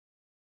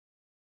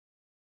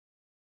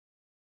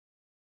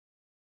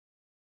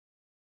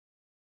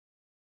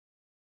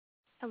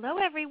Hello,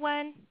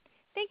 everyone.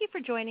 Thank you for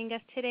joining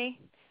us today.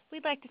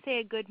 We'd like to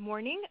say a good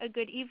morning, a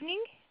good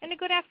evening, and a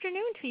good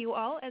afternoon to you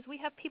all as we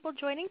have people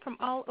joining from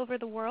all over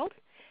the world.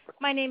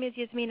 My name is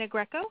Yasmina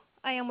Greco.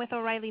 I am with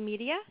O'Reilly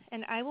Media,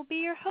 and I will be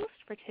your host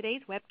for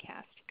today's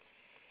webcast.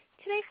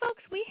 Today,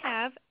 folks, we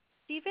have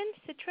Steven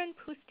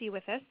Pousty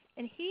with us,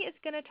 and he is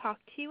going to talk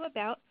to you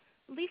about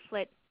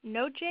Leaflet,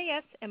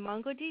 Node.JS, and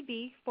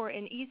MongoDB for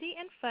an easy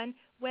and fun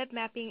web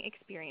mapping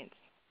experience.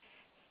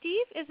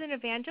 Steve is an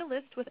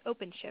evangelist with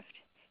OpenShift.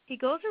 He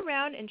goes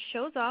around and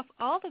shows off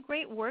all the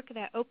great work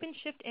that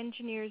OpenShift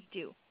engineers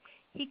do.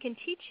 He can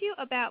teach you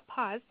about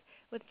POS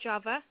with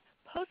Java,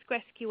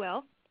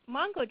 PostgreSQL,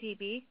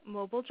 MongoDB,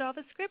 mobile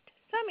JavaScript,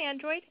 some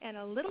Android, and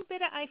a little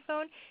bit of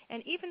iPhone,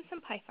 and even some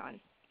Python.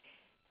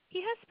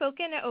 He has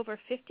spoken at over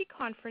 50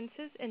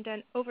 conferences and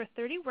done over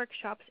 30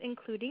 workshops,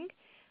 including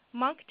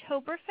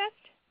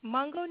Monktoberfest,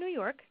 Mongo New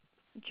York,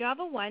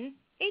 Java 1,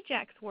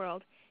 Ajax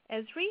World,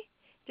 Esri,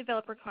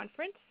 Developer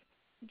Conference,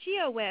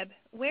 GeoWeb,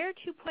 Ware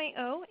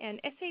 2.0,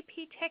 and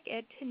SAP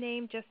TechEd, to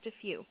name just a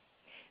few.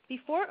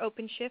 Before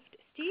OpenShift,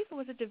 Steve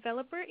was a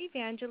developer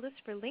evangelist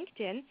for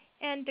LinkedIn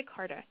and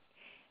Jakarta.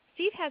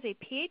 Steve has a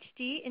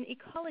PhD in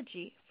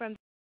ecology from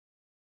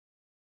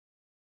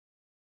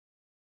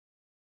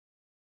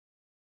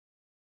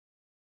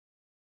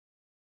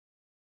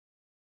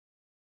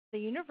the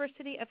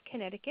University of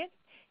Connecticut.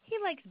 He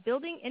likes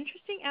building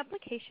interesting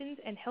applications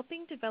and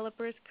helping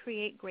developers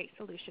create great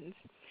solutions.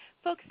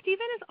 Folks,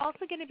 Steven is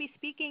also going to be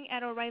speaking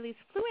at O'Reilly's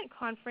Fluent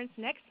Conference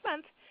next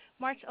month,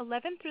 March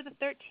 11th through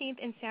the 13th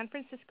in San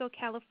Francisco,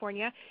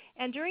 California,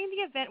 and during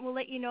the event we'll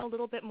let you know a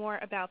little bit more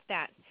about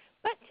that.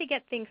 But to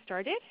get things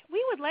started,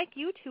 we would like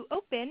you to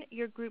open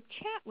your group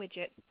chat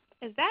widget,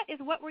 as that is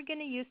what we're going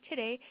to use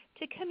today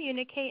to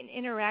communicate and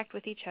interact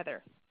with each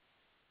other.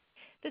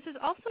 This is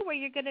also where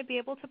you're going to be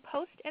able to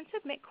post and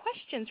submit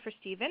questions for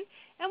Steven,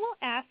 and we'll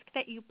ask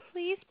that you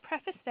please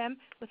preface them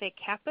with a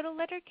capital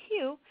letter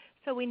Q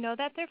so we know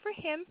that they're for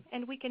him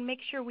and we can make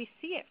sure we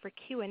see it for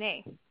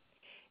Q&A.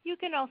 You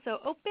can also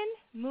open,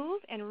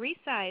 move, and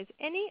resize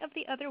any of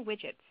the other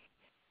widgets.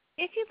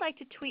 If you'd like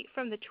to tweet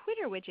from the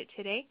Twitter widget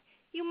today,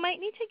 you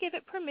might need to give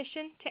it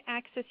permission to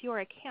access your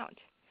account.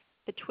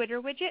 The Twitter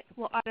widget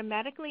will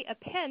automatically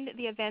append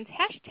the event's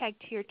hashtag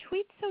to your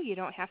tweet so you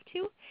don't have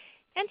to.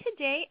 And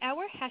today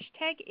our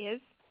hashtag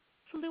is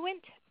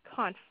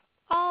FluentConf,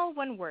 all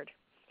one word.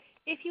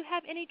 If you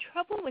have any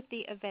trouble with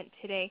the event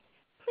today,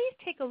 please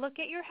take a look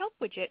at your help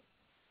widget.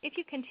 If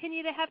you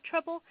continue to have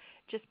trouble,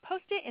 just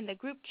post it in the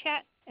group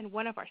chat and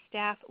one of our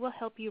staff will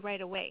help you right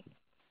away.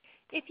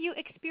 If you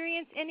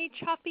experience any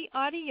choppy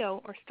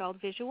audio or stalled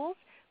visuals,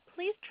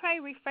 please try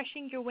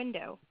refreshing your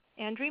window.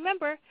 And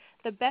remember,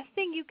 the best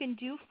thing you can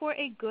do for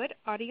a good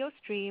audio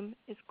stream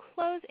is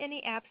close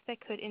any apps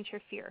that could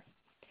interfere.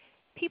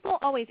 People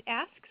always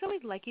ask, so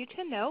we'd like you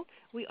to know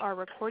we are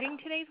recording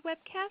today's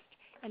webcast,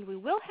 and we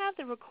will have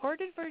the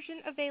recorded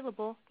version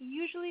available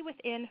usually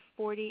within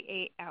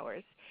 48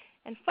 hours.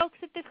 And folks,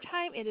 at this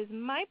time, it is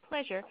my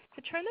pleasure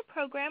to turn the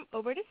program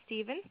over to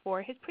Steven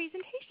for his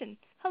presentation.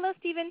 Hello,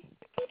 Steven.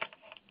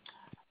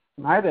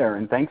 Hi there,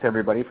 and thanks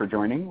everybody for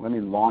joining. Let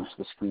me launch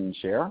the screen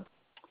share.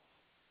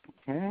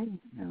 Okay,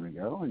 there we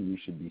go, and you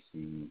should be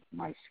seeing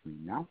my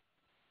screen now.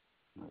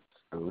 Let's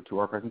go to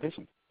our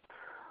presentation.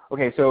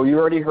 Okay, so you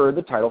already heard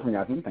the title from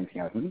Yasmin. Thanks,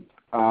 Yasmin.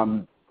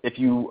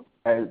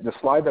 The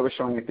slide that was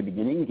showing at the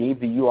beginning gave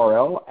the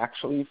URL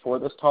actually for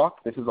this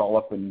talk. This is all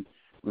up in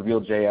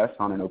Reveal.js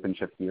on an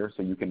OpenShift here,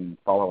 so you can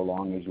follow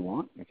along as you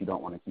want if you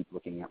don't want to keep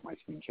looking at my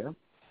screen share.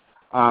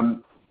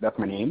 That's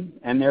my name.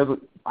 And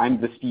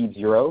I'm the Steve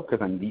Zero because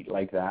I'm neat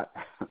like that.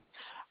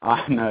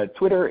 On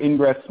Twitter,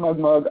 Ingress,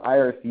 SmugMug,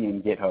 IRC,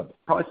 and GitHub.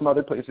 Probably some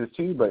other places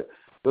too, but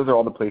those are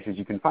all the places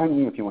you can find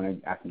me if you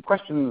want to ask me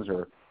questions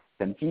or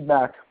send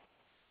feedback.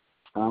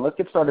 Let's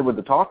get started with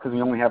the talk because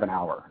we only have an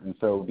hour. And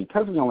so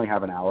because we only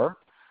have an hour,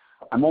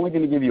 I'm only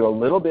going to give you a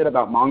little bit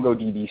about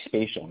MongoDB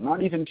spatial,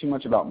 not even too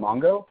much about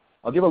Mongo.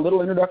 I'll give a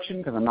little introduction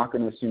because I'm not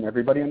going to assume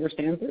everybody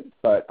understands it,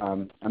 but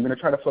I'm going to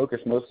try to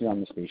focus mostly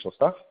on the spatial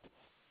stuff.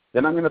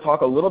 Then I'm going to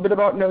talk a little bit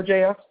about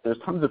Node.js. There's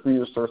tons of free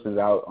resources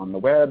out on the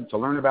web to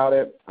learn about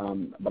it,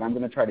 but I'm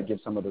going to try to give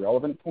some of the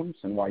relevant points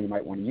and why you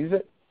might want to use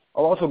it.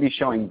 I'll also be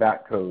showing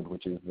back code,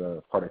 which is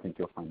the part I think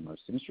you'll find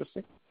most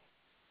interesting.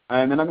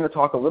 And then I'm going to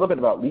talk a little bit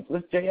about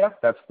Leaflet.JS.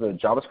 That's the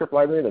JavaScript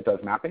library that does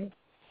mapping.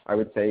 I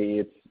would say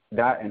it's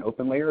that and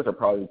OpenLayers are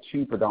probably the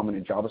two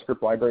predominant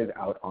JavaScript libraries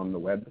out on the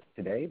web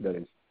today that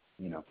is,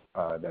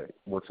 that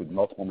works with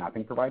multiple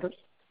mapping providers.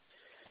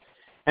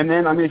 And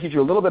then I'm going to teach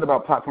you a little bit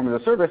about Platform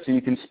as a Service so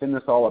you can spin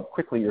this all up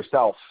quickly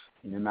yourself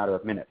in a matter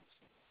of minutes.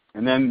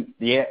 And then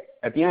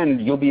at the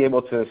end, you'll be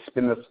able to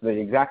spin this the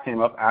exact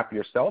same up app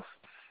yourself,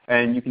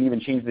 and you can even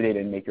change the data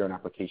and make your own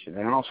application.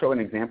 And I'll show an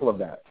example of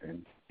that.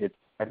 And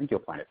I think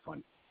you'll find it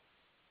fun.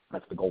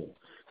 That's the goal.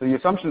 So the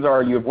assumptions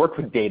are you have worked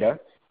with data.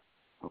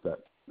 Hope that's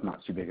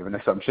not too big of an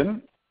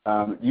assumption.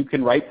 You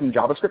can write some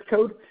JavaScript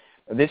code.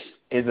 This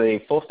is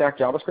a full-stack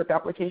JavaScript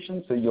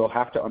application, so you'll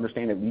have to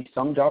understand at least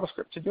some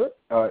JavaScript to do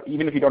it.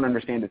 Even if you don't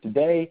understand it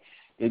today,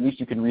 at least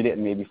you can read it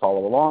and maybe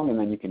follow along, and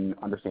then you can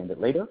understand it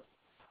later.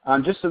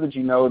 Just so that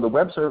you know, the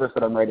web service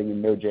that I'm writing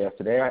in Node.js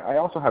today, I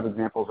also have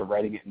examples of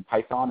writing it in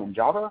Python and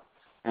Java,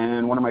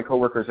 and one of my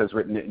coworkers has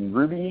written it in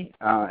Ruby,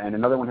 and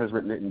another one has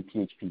written it in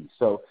PHP.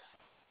 So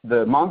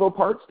the Mongo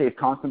part stays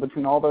constant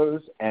between all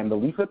those, and the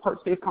Leaflet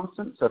part stays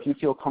constant. So if you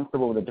feel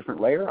comfortable with a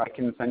different layer, I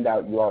can send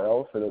out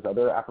URLs for those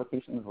other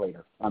applications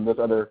later, those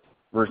other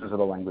versions of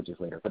the languages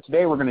later. But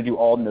today we're going to do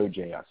all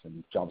Node.js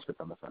and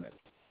JavaScript on the front end.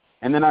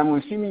 And then I'm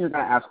assuming you're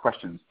going to ask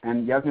questions.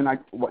 And Yasmin,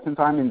 since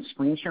I'm in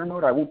screen share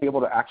mode, I won't be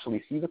able to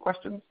actually see the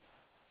questions.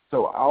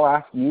 So I'll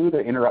ask you to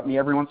interrupt me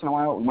every once in a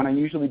while. When I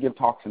usually give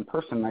talks in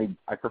person,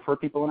 I prefer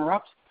people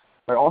interrupt.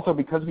 But also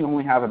because we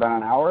only have about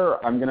an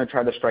hour, I'm going to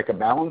try to strike a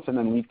balance and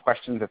then leave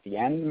questions at the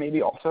end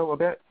maybe also a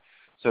bit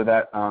so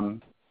that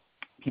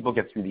people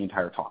get through the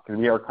entire talk, because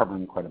we are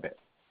covering quite a bit.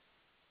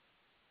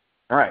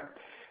 All right.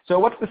 So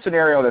what's the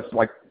scenario that's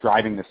like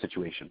driving this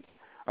situation?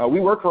 We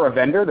work for a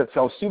vendor that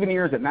sells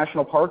souvenirs at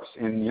national parks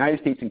in the United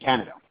States and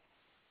Canada.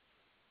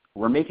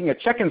 We're making a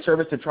check-in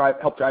service to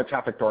help drive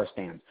traffic to our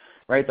stands.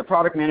 Right? The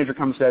product manager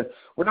comes and says,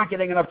 we're not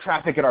getting enough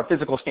traffic at our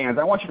physical stands.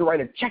 I want you to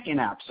write a check-in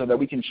app so that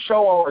we can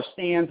show all our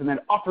stands and then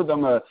offer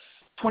them a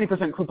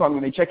 20% coupon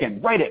when they check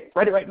in. Write it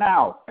right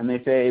now. And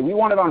they say, we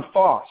want it on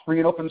FOSS, bring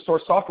in open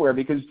source software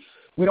because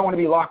we don't want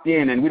to be locked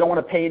in and we don't want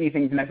to pay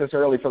anything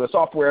necessarily for the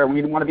software.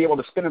 We want to be able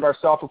to spin it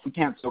ourselves if we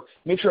can. So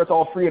make sure it's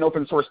all free and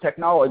open source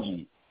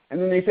technology. And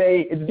then they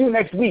say, it's due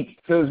next week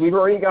because we've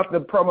already got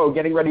the promo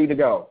getting ready to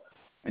go.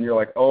 And you're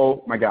like,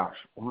 oh my gosh.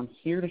 Well, I'm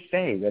here to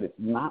say that it's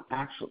not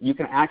actually, you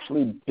can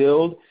actually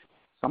build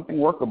something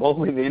workable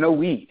within a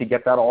week to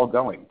get that all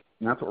going.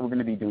 And that's what we're going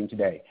to be doing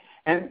today.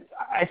 And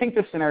I think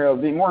this scenario,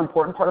 the more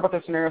important part about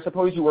this scenario,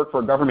 suppose you work for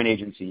a government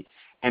agency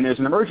and there's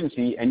an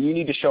emergency and you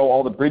need to show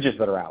all the bridges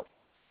that are out,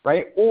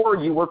 right? Or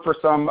you work for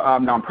some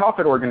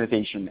nonprofit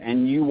organization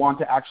and you want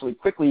to actually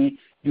quickly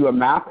do a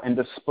map and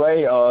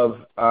display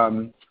of, I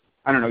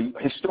don't know,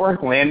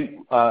 historic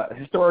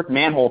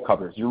manhole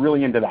covers. You're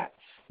really into that.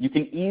 You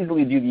can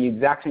easily do the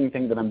exact same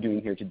thing that I'm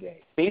doing here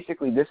today.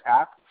 Basically, this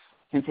app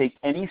can take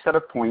any set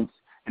of points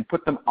and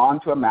put them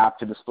onto a map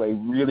to display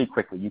really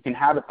quickly. You can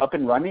have it up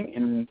and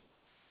running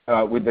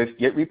with this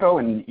Git repo,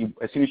 and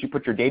as soon as you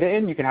put your data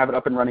in, you can have it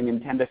up and running in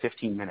 10 to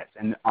 15 minutes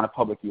and on a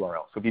public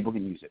URL so people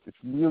can use it. It's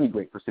really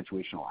great for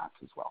situational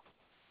apps as well.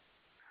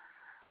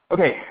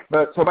 Okay,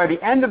 so by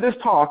the end of this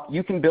talk,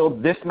 you can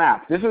build this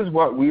map. This is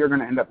what we are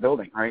going to end up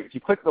building, right? If you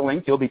click the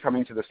link, you'll be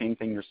coming to the same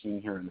thing you're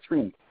seeing here on the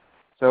screen.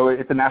 So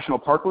it's a national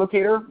park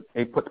locator.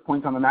 They put the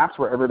points on the maps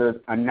wherever there's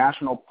a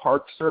national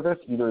park service,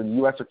 either in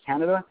the US or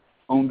Canada,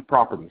 owned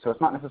property. So it's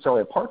not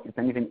necessarily a park. It's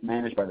anything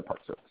managed by the Park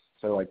Service.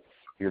 So like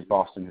here's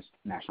Boston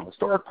National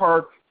Historic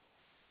Park.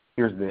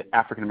 Here's the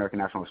African American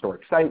National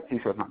Historic Site. See,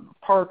 so it's not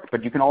a park.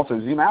 But you can also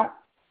zoom out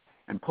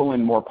and pull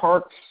in more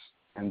parks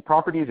and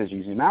properties as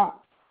you zoom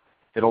out.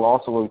 It'll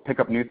also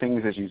pick up new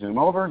things as you zoom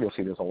over. You'll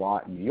see there's a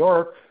lot in New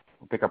York.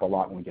 We'll pick up a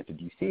lot when we get to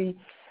DC.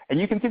 And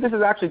you can see this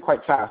is actually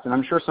quite fast, and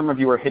I'm sure some of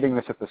you are hitting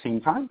this at the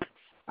same time.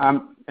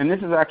 And this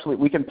is actually,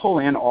 we can pull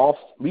in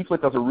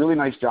Leaflet does a really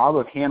nice job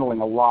of handling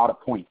a lot of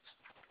points.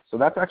 So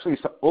that's actually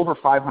over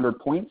 500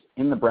 points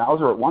in the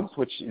browser at once,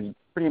 which is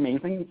pretty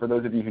amazing for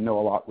those of you who know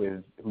a lot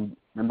who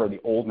remember the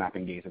old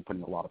mapping days of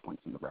putting a lot of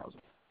points in the browser.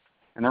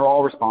 And they're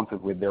all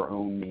responsive with their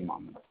own name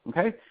on them,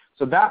 okay?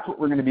 So that's what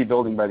we're going to be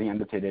building by the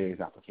end of today's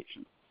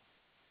application.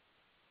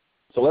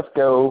 So let's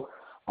go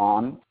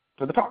on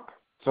to the talk.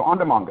 So on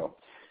to Mongo.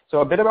 So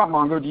a bit about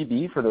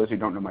MongoDB for those who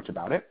don't know much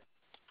about it.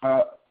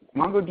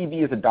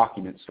 MongoDB is a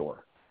document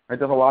store. Right?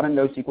 There's a lot of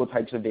NoSQL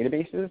types of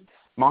databases.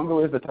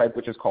 Mongo is the type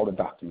which is called a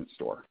document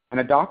store. And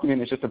a document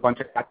is just a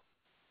bunch of attributes.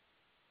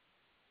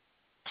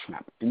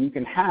 And you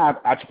can have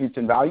attributes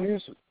and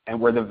values, and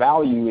where the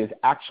value is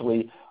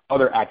actually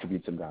other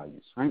attributes and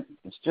values. Right?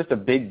 It's just a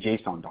big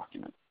JSON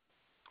document.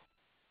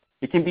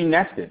 It can be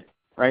nested.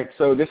 Right?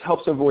 So this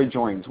helps avoid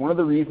joins. One of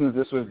the reasons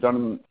this was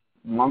done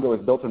Mongo was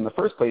built in the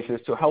first place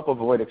is to help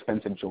avoid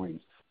expensive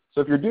joins.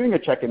 So if you're doing a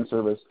check-in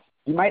service,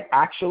 you might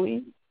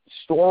actually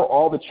store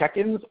all the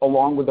check-ins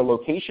along with the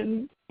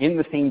location in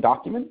the same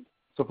document.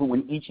 So for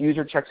when each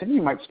user checks in,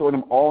 you might store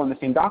them all in the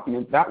same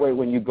document. That way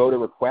when you go to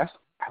request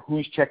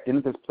who's checked in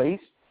at this place,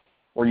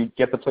 or you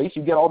get the place,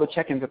 you get all the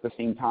check-ins at the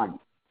same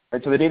time.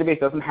 Right? So the database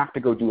doesn't have to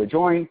go do a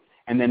join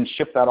and then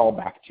ship that all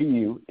back to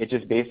you. It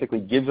just basically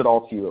gives it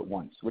all to you at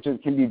once, which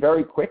can be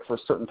very quick for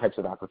certain types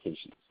of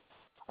applications.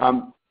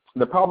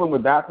 The problem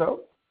with that,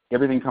 though,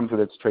 everything comes with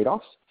its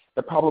trade-offs.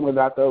 The problem with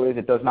that, though, is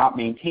it does not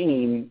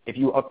maintain, if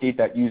you update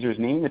that user's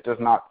name, it does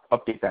not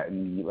update that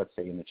in the, let's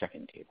say, in the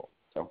check-in table.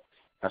 So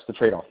that's the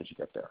trade-off that you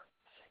get there.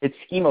 It's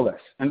schemaless.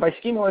 And by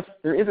schemaless,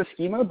 there is a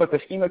schema, but the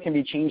schema can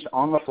be changed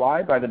on the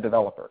fly by the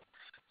developer.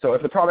 So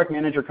if the product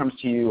manager comes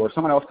to you or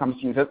someone else comes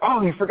to you and says,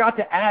 oh, you forgot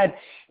to add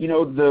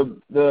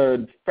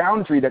the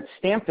boundary that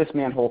stamped this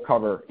manhole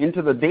cover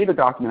into the data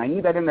document. I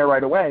need that in there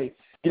right away.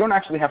 You don't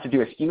actually have to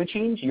do a schema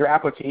change. Your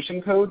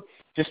application code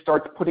just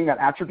starts putting that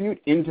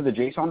attribute into the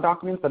JSON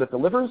documents that it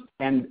delivers,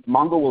 and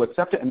Mongo will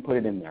accept it and put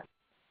it in there.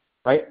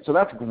 right? So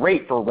that's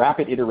great for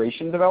rapid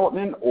iteration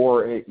development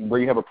or where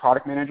you have a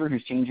product manager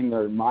who's changing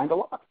their mind a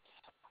lot.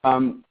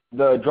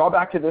 The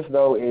drawback to this,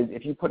 though, is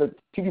if you put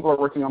two people are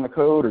working on the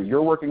code or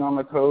you're working on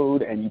the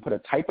code and you put a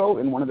typo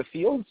in one of the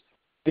fields,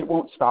 it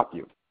won't stop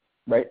you,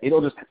 right?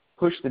 It'll just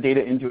push the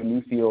data into a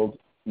new field,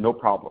 no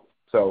problem.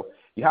 So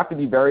you have to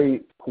be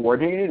very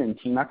coordinated in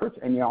team efforts,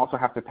 and you also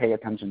have to pay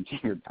attention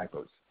to your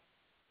typos.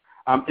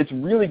 It's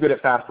really good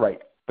at fast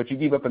write, but you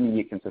give up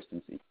immediate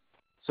consistency.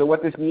 So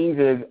what this means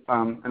is,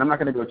 and I'm not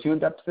going to go too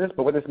in-depth to this,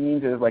 but what this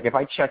means is, like, if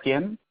I check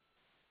in,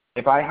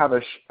 if I have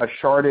a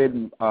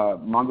sharded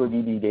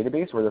MongoDB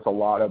database where there's a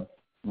lot of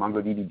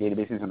MongoDB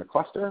databases in a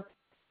cluster,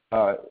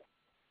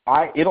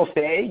 it'll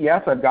say,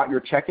 yes, I've got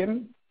your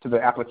check-in to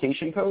the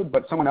application code,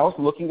 but someone else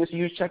looking to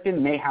use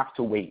check-in may have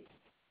to wait,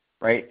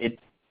 right?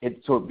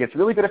 So it gets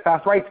really good at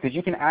fast writes because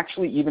you can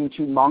actually even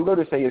tune Mongo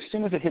to say as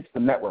soon as it hits the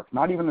network,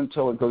 not even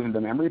until it goes into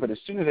memory, but as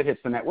soon as it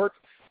hits the network,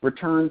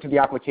 return to the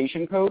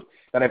application code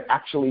that I've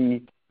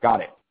actually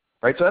got it,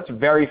 right? So that's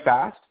very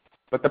fast,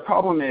 but the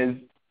problem is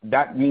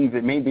that means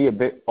it may be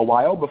a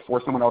while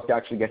before someone else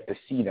actually gets to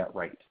see that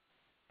write,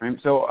 right?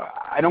 So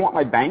I don't want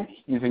my bank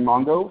using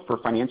Mongo for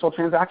financial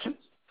transactions,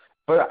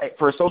 but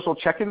for a social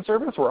check-in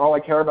service where all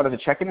I care about is a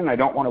check-in and I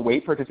don't want to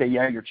wait for it to say,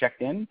 yeah, you're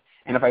checked in,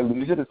 and if I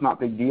lose it, it's not a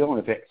big deal,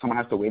 and if someone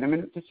has to wait a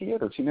minute to see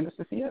it or 2 minutes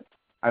to see it,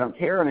 I don't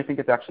care, and I think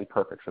it's actually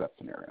perfect for that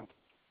scenario.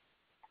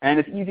 And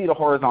it's easy to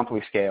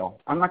horizontally scale.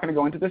 I'm not going to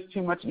go into this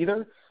too much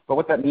either, but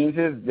what that means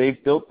is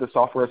they've built the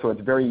software so it's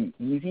very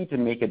easy to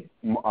make it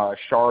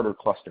shard or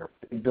cluster.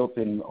 They've built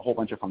in a whole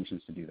bunch of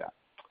functions to do that.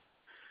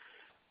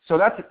 So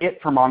that's it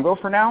for Mongo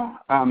for now.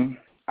 I'm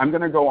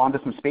going to go on to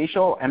some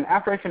spatial, and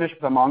after I finish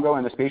with the Mongo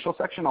and the spatial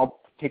section,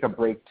 I'll take a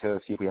break to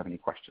see if we have any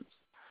questions.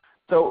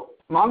 So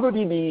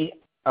MongoDB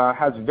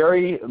has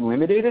very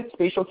limited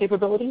spatial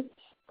capability.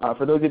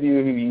 For those of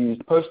you who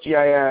used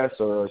PostGIS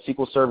or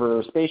SQL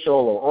Server Spatial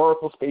or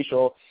Oracle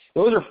Spatial,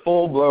 those are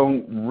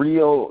full-blown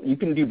real, you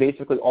can do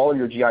basically all of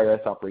your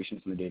GIS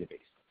operations in the database.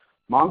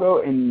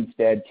 Mongo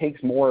instead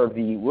takes more of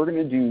the, we're going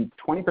to do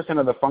 20%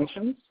 of the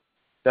functions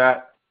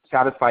that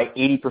satisfy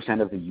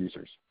 80% of the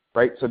users,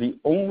 right? So the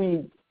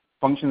only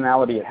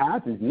functionality it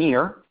has is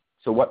near,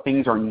 so what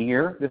things are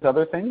near this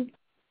other thing.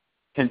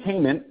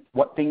 Containment,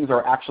 what things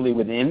are actually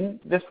within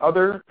this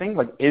other thing,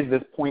 like is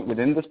this point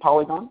within this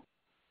polygon?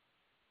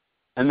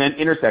 And then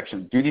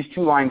intersection, do these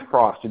two lines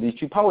cross? Do these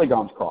two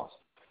polygons cross?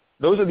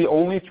 Those are the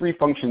only 3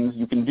 functions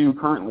you can do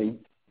currently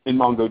in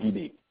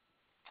MongoDB.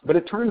 But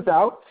it turns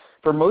out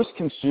for most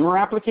consumer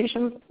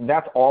applications,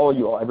 that's all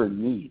you'll ever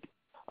need,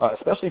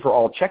 especially for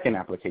all check-in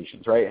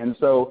applications, right? And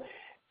so,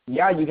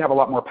 yeah, you'd have a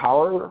lot more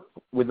power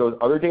with those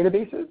other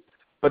databases,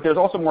 but there's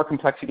also more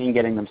complexity in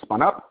getting them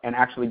spun up and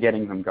actually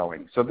getting them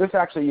going. So this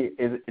actually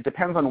it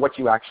depends on what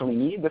you actually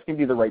need. This can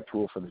be the right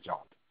tool for the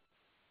job.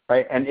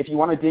 Right? And if you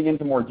want to dig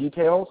into more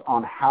details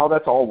on how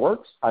that all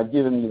works, I've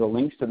given you the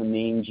links to the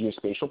main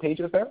geospatial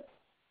pages there.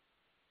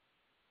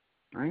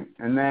 Right?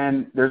 And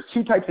then there's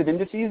 2 types of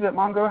indices that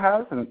Mongo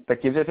has and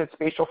that gives it its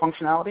spatial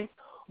functionality.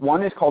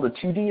 One is called a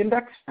 2D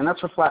index, and that's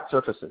for flat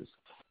surfaces.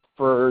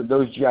 For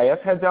those GIS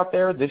heads out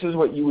there, this is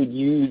what you would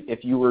use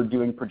if you were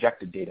doing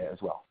projected data as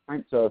well.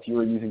 Right? So if you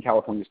were using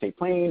California State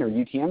Plane or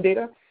UTM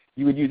data,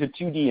 you would use a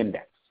 2D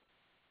index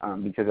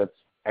because that's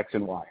X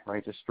and Y,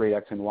 right? Just straight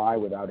X and Y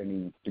without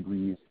any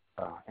degrees.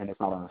 And it's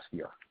not on a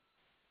sphere.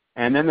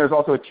 And then there's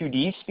also a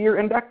 2D sphere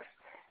index,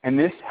 and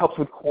this helps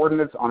with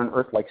coordinates on an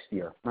Earth-like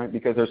sphere, right?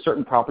 Because there's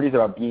certain properties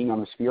about being on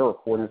the sphere or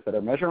coordinates that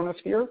are measured on a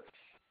sphere,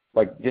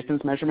 like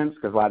distance measurements,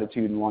 because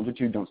latitude and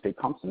longitude don't stay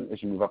constant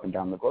as you move up and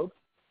down the globe.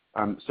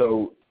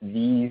 So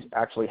these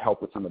actually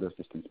help with some of those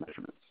distance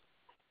measurements.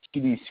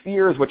 2D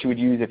sphere is what you would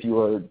use if you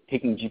were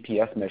taking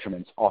GPS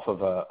measurements off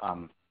of a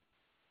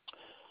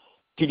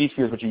 2D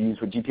sphere is what you use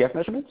with GPS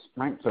measurements,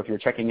 right? So if you're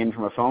checking in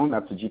from a phone,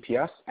 that's a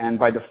GPS. And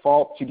by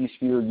default, 2D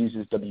sphere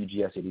uses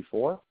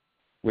WGS84,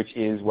 which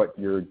is what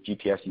your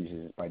GPS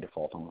uses by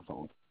default on the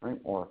phone, right?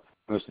 Or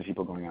most of the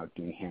people going out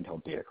doing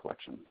handheld data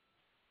collection.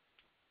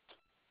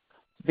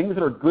 Things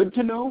that are good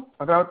to know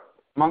about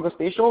Mongo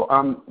Spatial,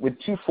 with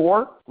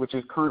 2.4, which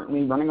is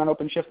currently running on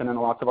OpenShift and in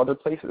lots of other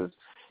places,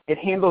 it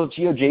handles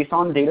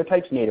GeoJSON data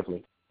types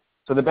natively.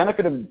 So the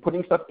benefit of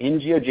putting stuff in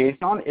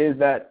GeoJSON is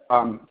that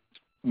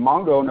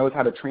Mongo knows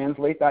how to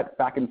translate that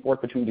back and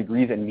forth between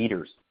degrees and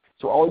meters.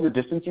 So all your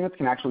distance units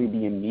can actually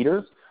be in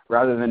meters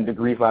rather than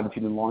degrees,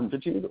 latitude, and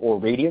longitude, or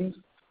radians,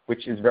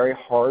 which is very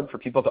hard for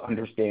people to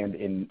understand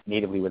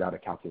natively without a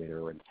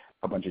calculator and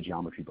a bunch of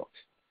geometry books.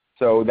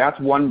 So that's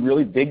one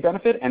really big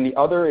benefit, and the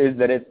other is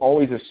that it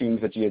always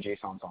assumes that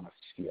GeoJSON's on a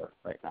sphere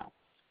right now.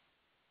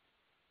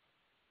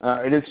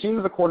 It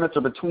assumes the coordinates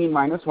are between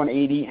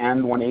 -180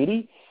 and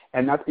 180,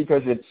 and that's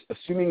because it's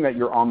assuming that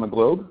you're on the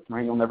globe,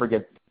 right? You'll never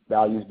get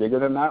values bigger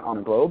than that on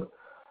a globe.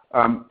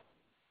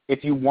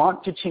 If you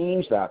want to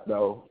change that,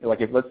 though,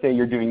 like if let's say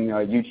you're doing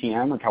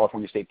UTM or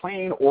California State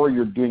Plane, or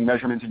you're doing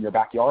measurements in your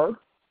backyard,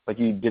 like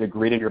you did a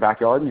grid in your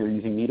backyard and you're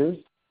using meters,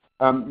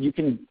 you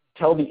can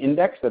tell the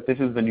index that this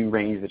is the new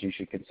range that you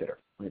should consider.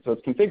 Right? So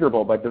it's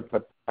configurable, but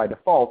by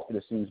default, it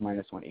assumes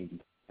minus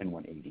 180 and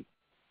 180.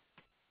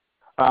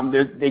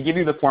 They give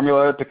you the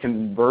formula to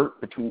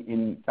convert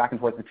back and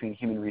forth between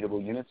human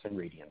readable units and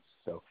radians.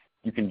 So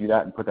you can do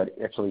that and put that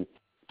actually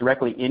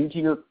directly into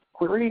your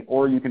query,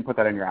 or you can put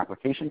that in your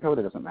application code.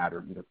 It doesn't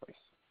matter either place.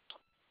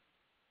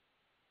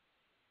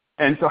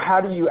 And so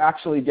how do you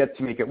actually get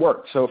to make it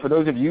work? So for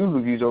those of you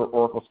who've used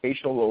Oracle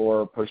Spatial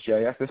or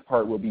PostGIS, this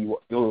part will be,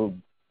 you'll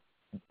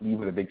leave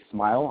with a big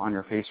smile on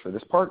your face for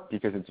this part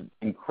because it's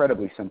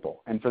incredibly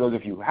simple. And for those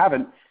of you who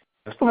haven't,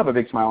 you'll still have a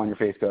big smile on your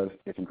face because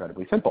it's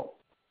incredibly simple.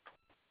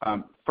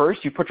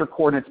 First, you put your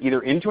coordinates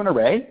either into an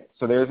array.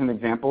 So there's an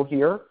example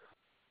here.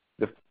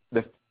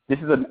 This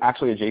is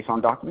actually a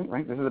JSON document,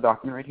 right? This is a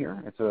document right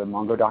here. It's a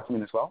Mongo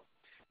document as well.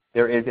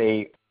 There is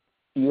a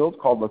field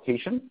called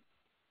location,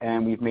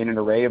 and we've made an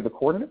array of the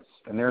coordinates,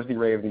 and there's the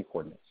array of the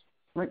coordinates,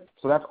 right?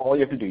 So that's all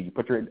you have to do. You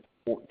put your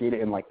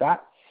data in like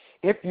that.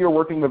 If you're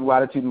working with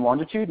latitude and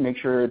longitude, make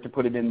sure to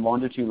put it in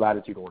longitude,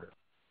 latitude order,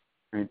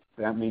 right?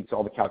 That makes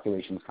all the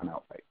calculations come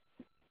out right.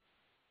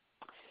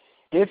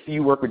 If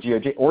you work with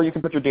GeoJSON, or you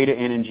can put your data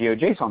in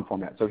GeoJSON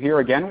format. So here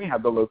again, we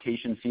have the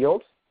location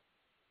field.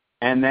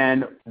 And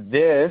then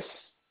this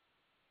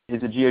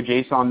is a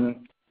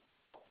GeoJSON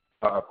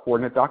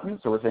coordinate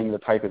document. So we're saying the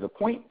type is a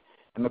point,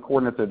 and the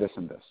coordinates are this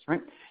and this, right?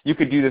 You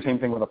could do the same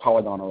thing with a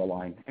polygon or a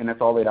line, and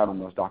it's all laid out on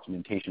those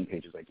documentation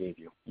pages I gave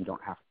you. You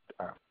don't have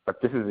to,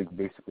 but this is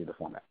basically the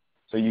format.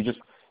 So you just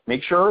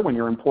make sure when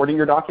you're importing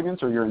your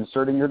documents or you're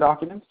inserting your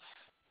documents,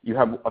 you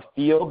have a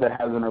field that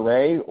has an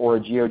array or a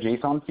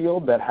GeoJSON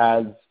field that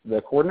has the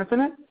coordinates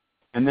in it,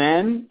 and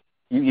then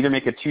you either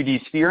make a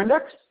 2D sphere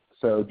index.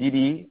 So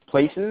DB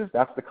places,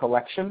 that's the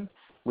collection,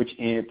 which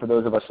for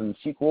those of us in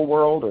the SQL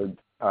world, or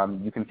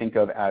you can think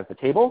of as the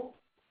table.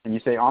 And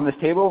you say on this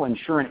table,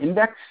 ensure an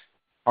index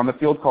on the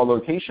field called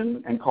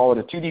location and call it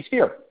a 2D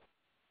sphere.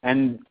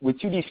 And with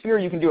 2D sphere,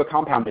 you can do a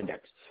compound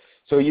index.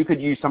 So you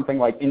could use something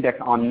like index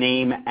on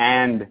name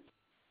and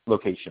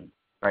location,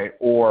 right?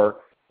 Or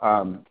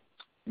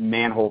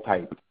manhole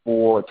type,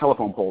 or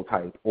telephone pole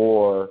type,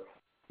 or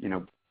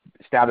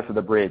status of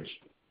the bridge,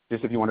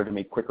 just if you wanted to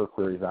make quicker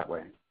queries that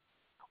way.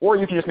 Or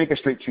you can just make a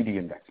straight 2D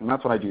index, and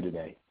that's what I do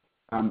today.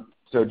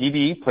 So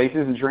DB,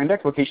 places, ensure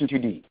index, location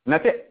 2D, and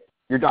that's it.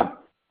 You're done.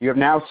 You have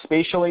now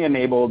spatially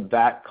enabled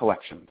that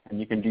collection, and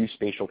you can do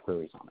spatial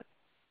queries on it.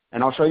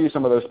 And I'll show you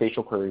some of those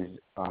spatial queries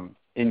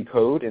in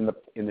code, in the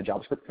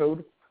JavaScript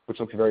code, which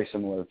looks very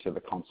similar to the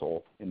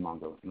console in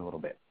Mongo in a little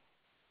bit.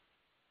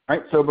 All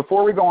right, so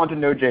before we go on to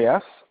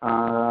Node.js,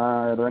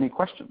 are there any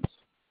questions?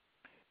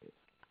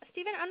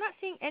 Steven, I'm not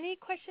seeing any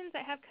questions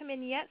that have come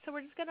in yet, so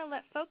we're just going to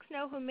let folks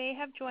know who may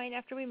have joined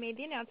after we made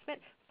the announcement.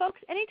 Folks,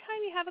 anytime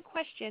you have a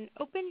question,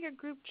 open your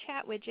group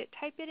chat widget,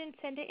 type it in,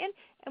 send it in,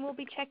 and we'll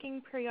be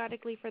checking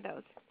periodically for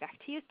those. Back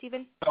to you,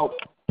 Steven. Oh,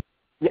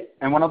 yeah,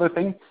 and one other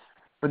thing.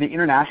 For the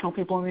international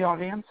people in the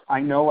audience, I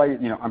know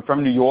I'm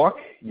from New York.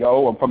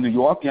 I'm from New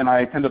York, and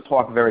I tend to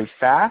talk very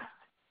fast.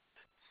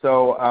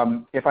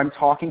 So if I'm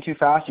talking too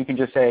fast, you can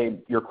just say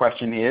your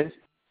question is,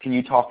 can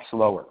you talk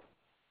slower?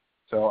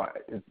 So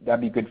that'd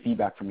be good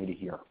feedback for me to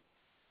hear.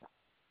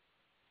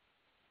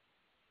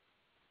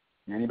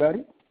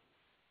 Anybody?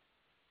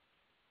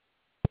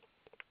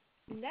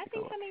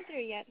 Nothing coming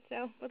through yet,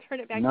 so we'll turn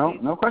it back to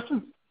you. No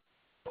questions?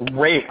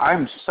 Great.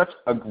 I'm such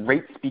a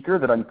great speaker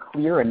that I'm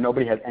clear and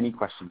nobody has any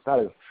questions. That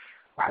is,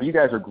 wow, you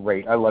guys are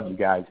great. I love you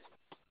guys.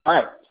 All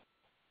right.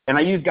 And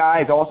I use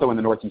guys also in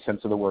the Northeast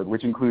sense of the word,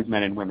 which includes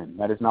men and women.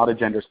 That is not a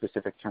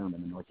gender-specific term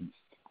in the Northeast.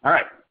 All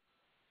right.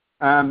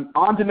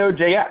 On to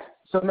Node.js.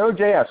 So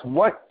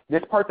Node.js,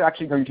 this part's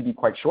actually going to be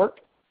quite short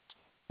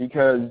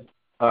because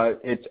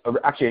it's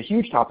actually a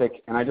huge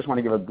topic, and I just want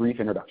to give a brief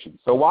introduction.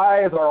 So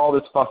why is there all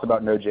this fuss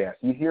about Node.js?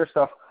 You hear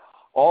stuff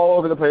all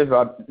over the place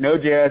about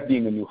Node.js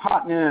being the new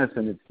hotness,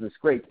 and it's this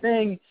great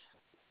thing.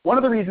 One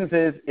of the reasons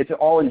is it's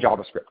all in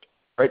JavaScript,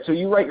 right? So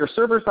you write your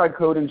server-side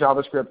code in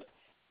JavaScript,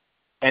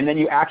 and then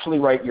you actually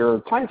write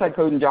your client-side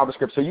code in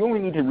JavaScript. So you only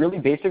need to really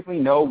basically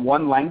know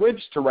one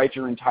language to write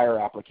your entire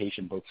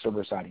application, both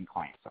server-side and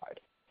client-side.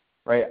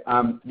 Right.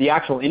 The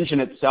actual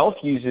engine itself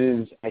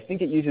uses, I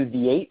think it uses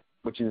V8,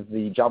 which is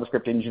the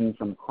JavaScript engine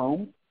from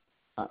Chrome,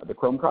 the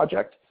Chrome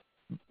project,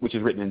 which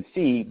is written in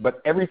C.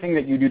 But everything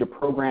that you do to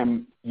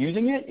program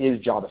using it is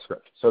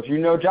JavaScript. So if you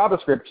know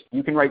JavaScript,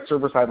 you can write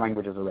server-side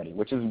languages already,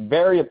 which is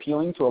very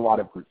appealing to a lot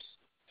of groups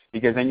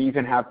because then you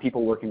can have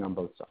people working on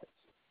both sides.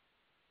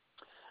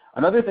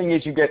 Another thing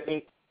is you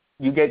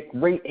get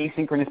great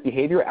asynchronous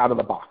behavior out of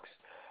the box.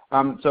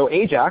 So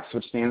AJAX,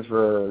 which stands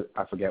for,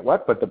 I forget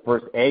what, but the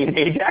first A in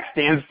AJAX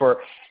stands for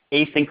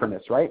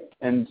asynchronous, right?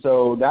 And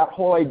so that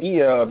whole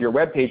idea of your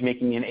web page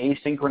making an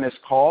asynchronous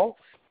call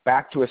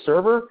back to a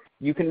server,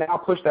 you can now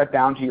push that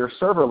down to your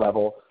server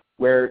level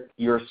where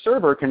your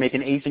server can make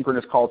an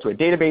asynchronous call to a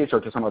database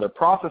or to some other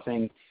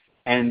processing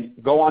and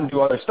go on and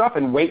do other stuff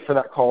and wait for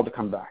that call to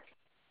come back,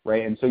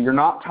 right? And so you're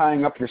not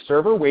tying up your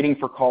server waiting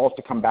for calls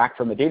to come back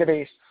from the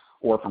database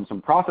or from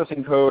some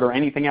processing code or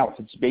anything else.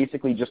 It's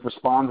basically just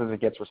responds as it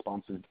gets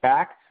responses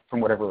back from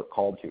whatever it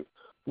called to,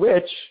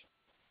 which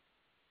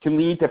can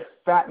lead to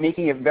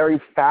making it very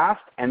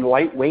fast and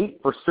lightweight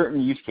for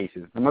certain use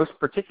cases. The most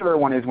particular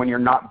one is when you're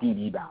not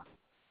DB bound,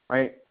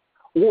 right?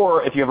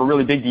 Or if you have a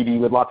really big DB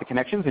with lots of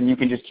connections and you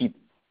can just keep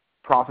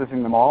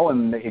processing them all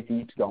and it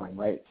keeps going,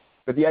 right?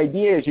 But the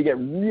idea is you get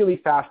really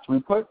fast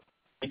throughput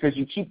because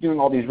you keep doing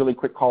all these really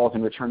quick calls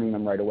and returning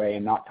them right away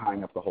and not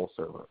tying up the whole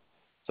server.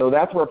 So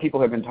that's where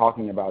people have been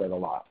talking about it a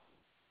lot.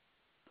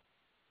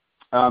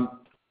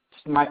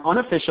 My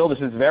unofficial, this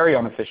is very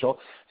unofficial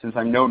since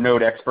I'm no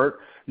Node expert,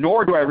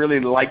 nor do I really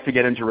like to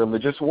get into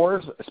religious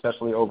wars,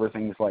 especially over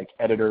things like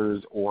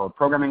editors or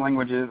programming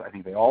languages. I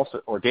think they all,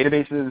 or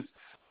databases.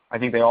 I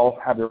think they all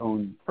have their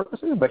own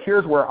purposes, but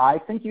here's where I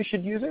think you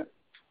should use it.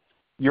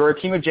 You're a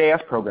team of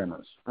JS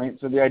programmers, right?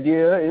 So the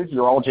idea is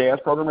you're all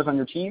JS programmers on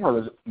your team,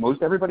 or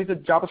most everybody's a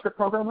JavaScript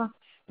programmer.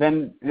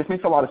 Then this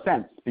makes a lot of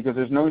sense because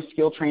there's no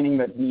skill training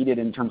that's needed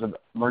in terms of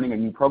learning a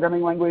new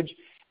programming language.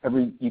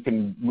 You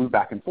can move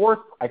back and forth.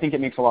 I think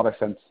it makes a lot of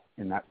sense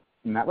in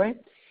that way.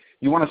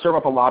 You want to serve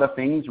up a lot of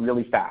things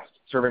really fast,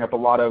 serving up a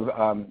lot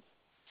of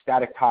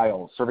static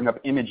tiles, serving up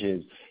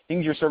images,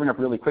 things you're serving up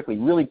really quickly,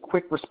 really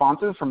quick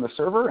responses from the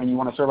server, and you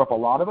want to serve up a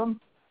lot of them,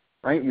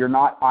 right? You're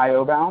not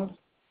I/O bound.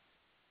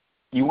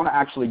 You want to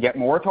actually get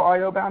more to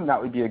I/O bound,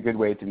 that would be a good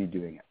way to be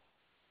doing it.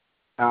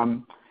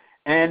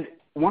 And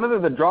one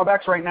of the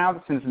drawbacks right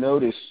now, since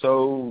Node is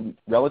so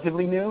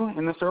relatively new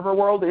in the server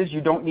world, is you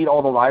don't need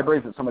all the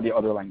libraries that some of the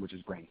other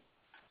languages bring.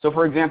 So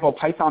for example,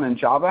 Python and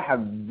Java have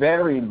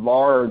very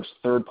large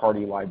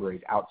third-party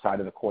libraries outside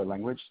of the core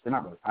language. They're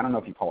not really, I don't know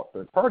if you call it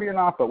third-party or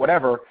not, but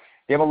whatever.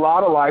 They have a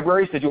lot of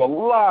libraries to do a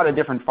lot of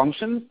different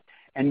functions,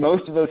 and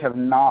most of those have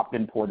not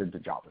been ported to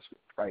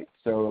JavaScript, right?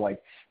 So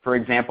like, for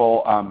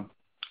example,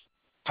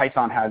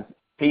 Python has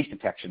face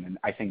detection, and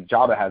I think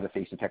Java has a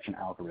face detection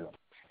algorithm.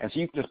 And so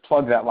you can just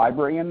plug that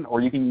library in, or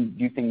you can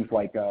do things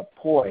like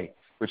poi,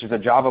 which is a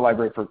Java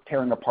library for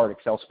tearing apart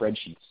Excel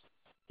spreadsheets.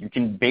 You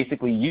can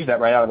basically use that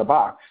right out of the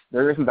box.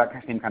 There isn't that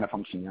same kind of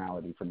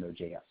functionality for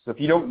Node.js. So if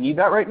you don't need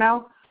that right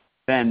now,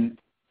 then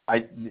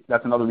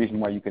that's another reason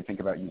why you could think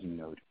about using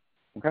Node.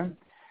 Okay?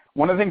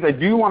 One of the things I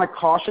do want to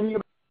caution you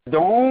about,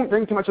 don't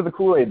drink too much of the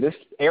Kool-Aid. This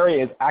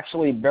area is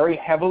actually very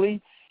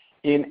heavily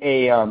in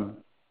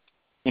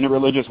a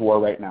religious war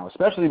right now,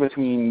 especially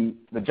between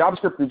the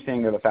JavaScript group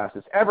saying they're the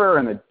fastest ever,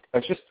 and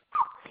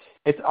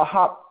it's a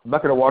hot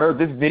bucket of water.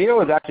 This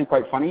video is actually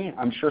quite funny.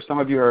 I'm sure some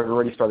of you have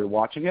already started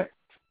watching it.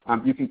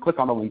 You can click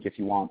on the link if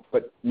you want,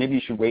 but maybe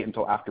you should wait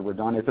until after we're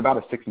done. It's about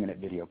a 6-minute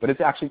video, but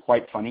it's actually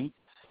quite funny.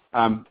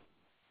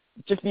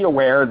 Just be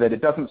aware that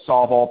it doesn't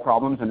solve all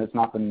problems and it's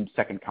not the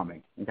second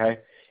coming, okay?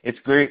 It's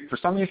great for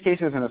some use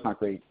cases and it's not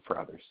great for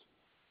others.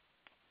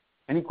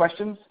 Any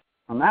questions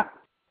on that?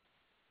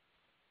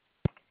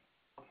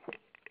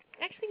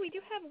 Actually, we do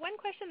have one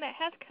question that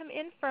has come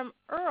in from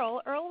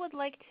Earl. Earl would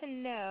like to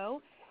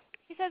know,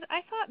 he says,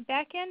 I thought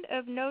backend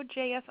of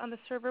Node.js on the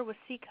server was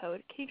C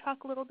code. Can you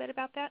talk a little bit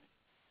about that?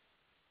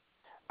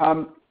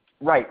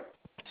 Right.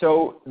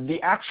 So the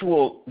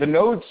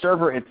Node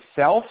server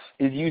itself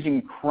is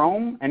using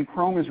Chrome, and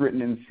Chrome is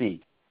written in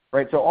C.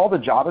 Right? So all the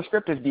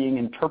JavaScript is being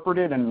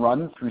interpreted and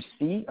run through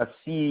C, a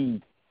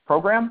C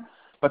program,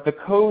 but the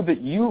code that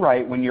you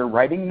write when you're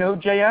writing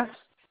Node.js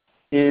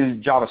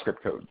is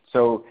JavaScript code.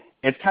 So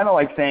it's kind of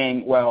like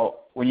saying,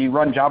 well, when you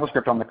run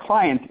JavaScript on the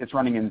client, it's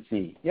running in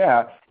C.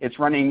 Yeah, it's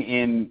running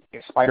in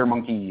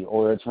SpiderMonkey,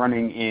 or it's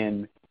running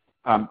in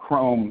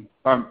Chrome.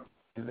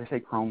 Did I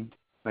say Chrome?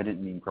 I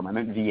didn't mean Chrome. I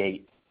meant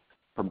V8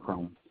 from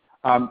Chrome.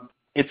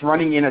 It's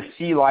running in a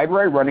C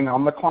library running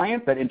on the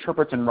client that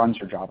interprets and runs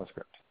your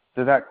JavaScript.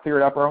 Does that clear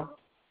it up, Earl?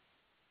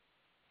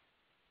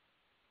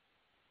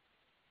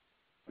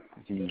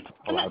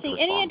 I'm not seeing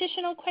any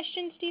additional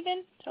questions,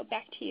 Steven, so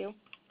back to you.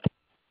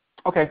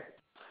 Okay.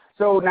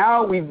 So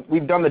now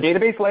we've done the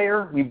database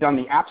layer, we've done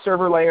the app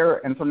server layer,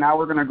 and so now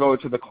we're going to go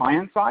to the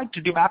client side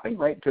to do mapping,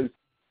 right? Because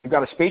we've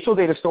got a spatial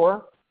data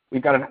store,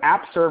 we've got an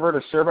app server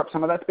to serve up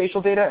some of that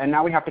spatial data, and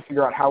now we have to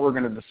figure out how we're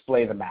going to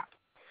display the map,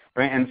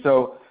 right? And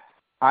so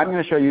I'm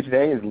going to show you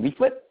today is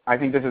Leaflet. I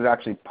think this is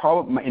actually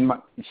probably, in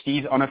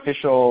Steve's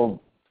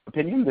unofficial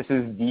opinion, this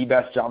is the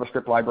best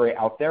JavaScript library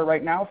out there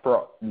right now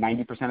for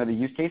 90% of the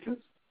use cases.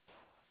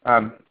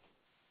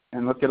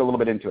 And let's get a little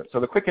bit into it.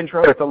 So the quick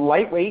intro,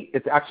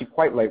 it's actually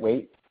quite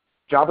lightweight,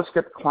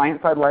 JavaScript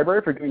client-side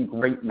library for doing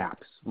great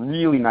maps,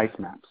 really nice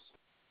maps.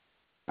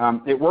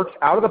 It works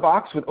out of the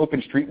box with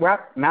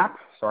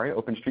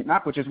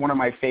OpenStreetMap, which is one of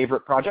my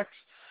favorite projects.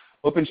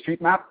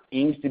 OpenStreetMap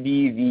aims to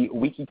be the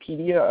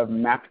Wikipedia of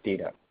map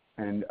data,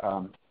 and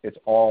it's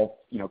all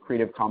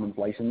Creative Commons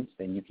licensed,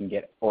 and you can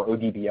get, or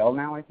ODBL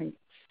now, I think.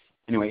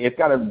 Anyway, it's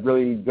got a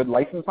really good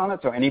license on it,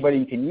 so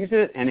anybody can use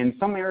it. And in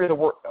some area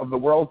of the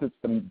world, it's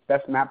the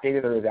best map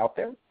data there is out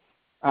there.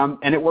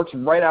 And it works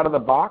right out of the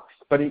box,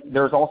 but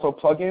there's also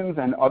plugins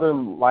and other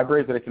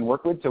libraries that it can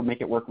work with to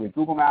make it work with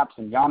Google Maps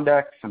and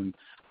Yandex and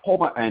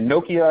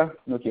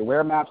Nokia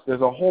Wear Maps.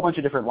 There's a whole bunch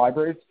of different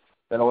libraries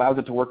that allows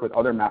it to work with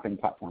other mapping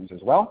platforms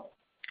as well.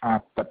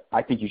 But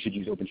I think you should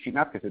use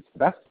OpenStreetMap because it's the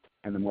best,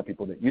 and the more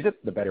people that use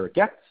it, the better it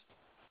gets.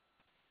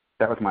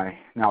 That was my,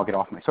 now I'll get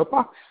off my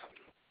soapbox.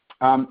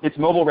 It's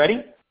mobile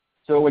ready,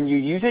 so when you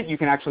use it, you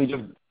can actually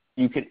just,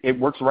 it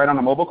works right on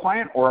a mobile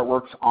client or it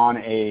works on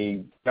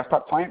a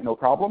desktop client, no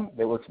problem.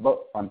 It works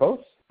on both,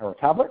 or a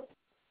tablet.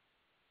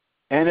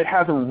 And it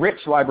has a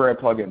rich library of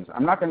plugins.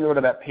 I'm not going to go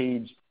to that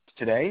page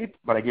today,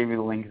 but I gave you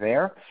the link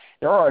there.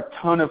 There are a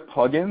ton of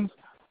plugins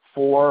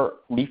for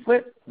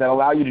Leaflet that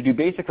allow you to do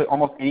basically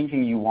almost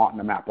anything you want in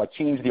the map, like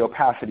change the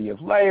opacity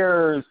of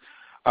layers,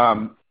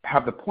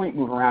 have the point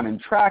move around and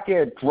track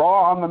it,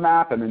 draw on the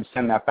map, and then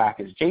send that back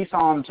as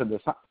JSON to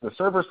the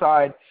server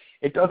side.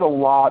 It does a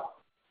lot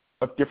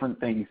of different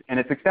things, and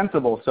it's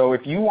extensible. So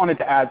if you wanted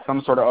to add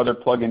some sort of other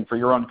plugin for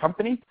your own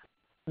company,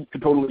 you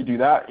could totally do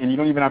that, and you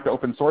don't even have to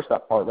open source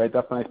that part, right?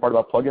 That's the nice part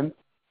about plugins.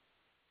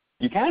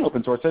 You can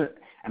open source it,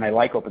 and I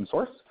like open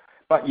source,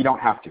 but you don't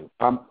have to.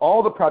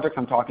 All the projects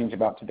I'm talking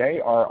about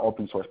today are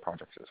open source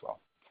projects as well.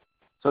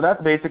 So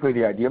that's basically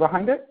the idea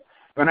behind it.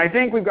 And I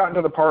think we've gotten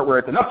to the part where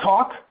it's enough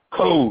talk,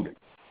 code.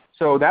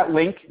 So that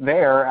link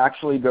there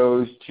actually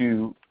goes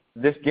to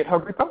this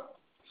GitHub repo.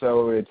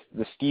 So it's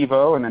the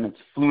Steve-O, and then it's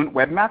Fluent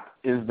Web Map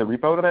is the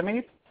repo that I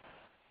made.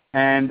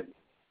 And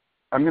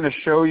I'm going to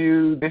show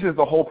you, this is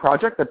the whole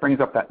project that brings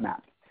up that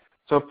map.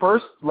 So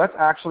first, let's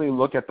actually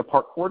look at the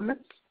part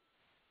coordinates.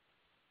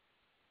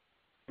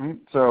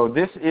 So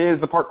this is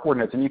the part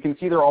coordinates, and you can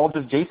see they're all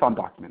just JSON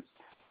documents.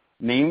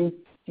 Name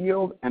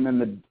field, and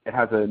then it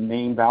has a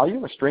name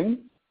value, a string,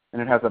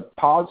 and it has a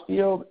pos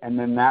field, and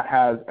then that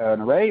has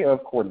an array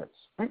of coordinates.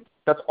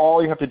 That's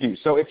all you have to do.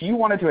 So if you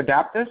wanted to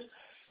adapt this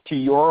to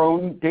your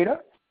own data,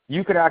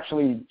 you could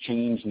actually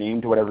change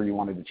name to whatever you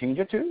wanted to change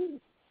it to,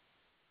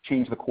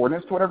 change the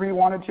coordinates to whatever you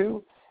wanted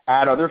to,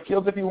 add other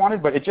fields if you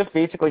wanted, but it just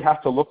basically has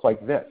to look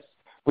like this,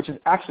 which is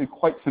actually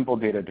quite simple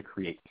data to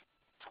create.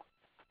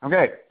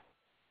 Okay,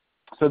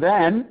 so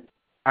then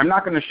I'm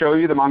not going to show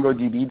you the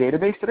MongoDB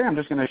database today. I'm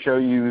just going to show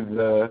you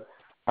the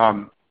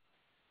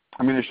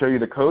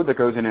code that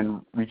goes in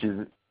and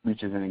reaches in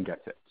and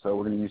gets it. So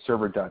we're going to use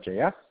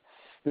server.js.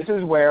 This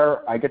is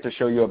where I get to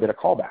show you a bit of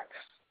callbacks,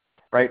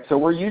 right? So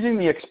we're using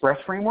the Express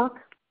framework,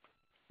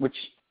 which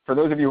for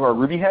those of you who are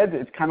Ruby heads,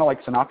 it's kind of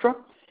like Sinatra.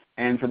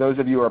 And for those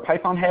of you who are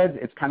Python heads,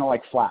 it's kind of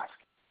like Flask,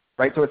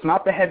 right? So it's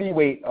not the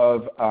heavyweight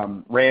of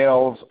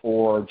Rails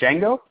or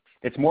Django.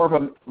 It's more of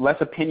a less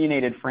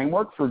opinionated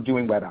framework for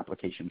doing web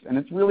applications. And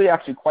it's really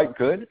actually quite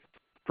good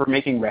for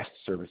making REST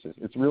services.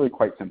 It's really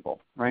quite simple,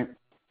 right?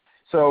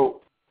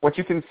 So what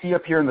you can see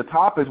up here in the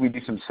top is we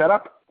do some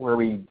setup where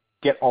we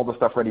get all the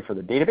stuff ready for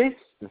the database.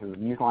 This is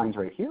these lines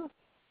right here,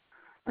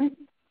 right?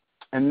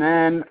 And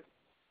then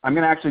I'm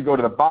going to actually go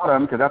to the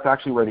bottom because that's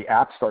actually where the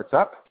app starts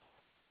up.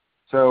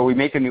 So we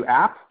make a new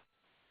app,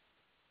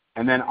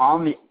 and then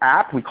on the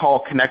app we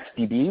call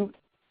connectDB,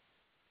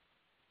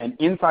 and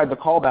inside the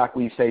callback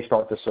we say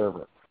start the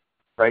server,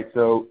 right?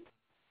 So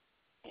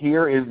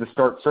here is the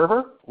start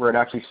server where it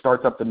actually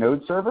starts up the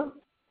node server,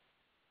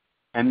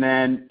 and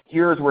then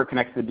here is where it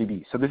connects to the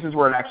DB. So this is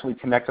where it actually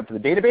connects up to the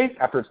database.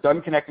 After it's done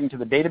connecting to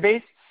the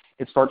database,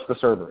 it starts the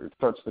server. It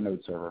starts the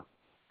node server,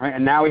 right?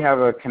 And now we have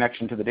a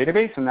connection to the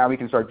database, and now we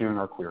can start doing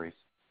our queries.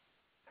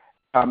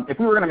 If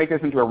we were going to make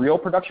this into a real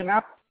production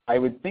app, I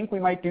would think we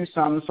might do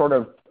some sort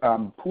of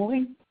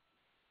pooling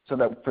so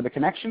that for the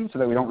connections so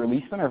that we don't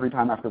release them every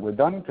time after we're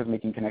done because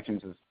making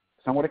connections is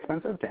somewhat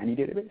expensive to any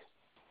database.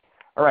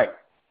 All right.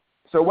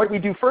 So what we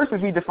do first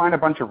is we define a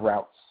bunch of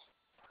routes.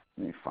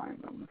 Let me find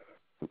them.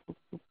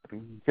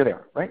 Here they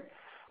are, right?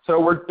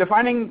 So we're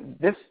defining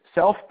this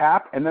self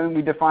app, and then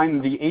we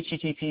define the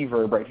HTTP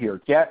verb right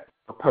here, get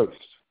or post,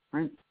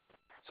 right?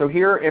 So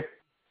here, if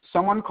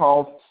someone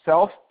calls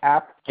self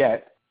app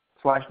get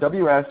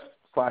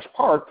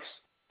 /ws/parks,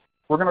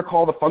 we're going to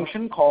call the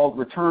function called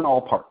return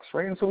all parks,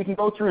 right? And so we can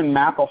go through and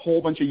map a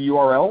whole bunch of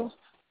URLs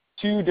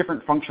to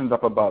different functions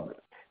up above.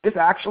 This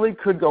actually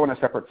could go in a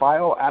separate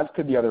file, as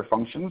could the other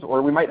functions,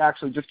 or we might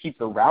actually just keep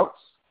the routes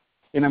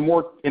in a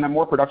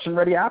more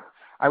production-ready app.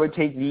 I would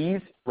take these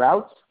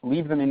routes,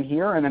 leave them in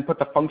here, and then put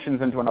the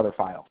functions into another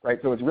file, right?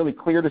 So it's really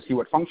clear to see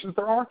what functions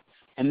there are,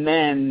 and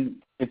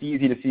then it's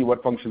easy to see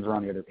what functions are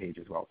on the other page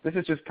as well. This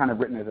is just kind of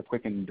written as a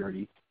quick and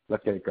dirty,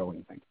 let's get it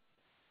going thing,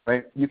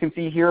 right? You can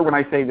see here when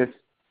I say this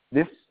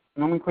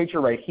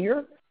nomenclature right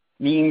here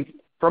means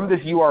from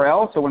this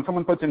URL, so when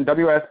someone puts in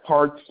WS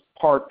parks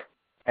park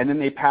and then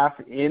they pass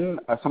in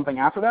something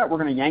after that, we're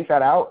going to yank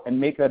that out and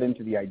make that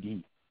into the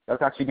ID.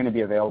 That's actually going to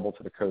be available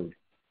to the code,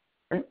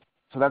 right?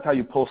 So that's how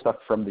you pull stuff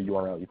from the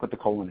URL. You put the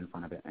colon in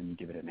front of it and you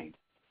give it a name.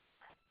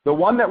 The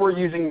one that we're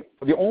using,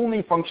 the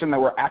only function that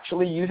we're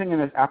actually using in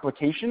this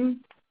application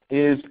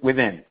is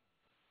within,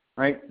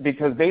 right?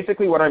 Because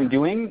basically what I'm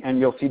doing, and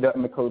you'll see that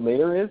in the code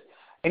later, is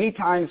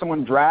anytime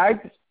someone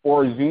drags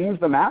or zooms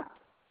the map,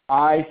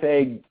 I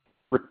say,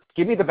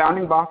 give me the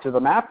bounding box of the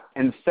map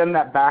and send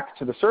that back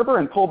to the server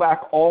and pull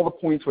back all the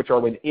points which are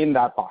within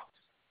that box,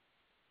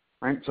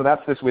 right? So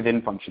that's this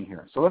within function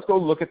here. So let's go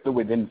look at the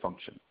within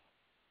function.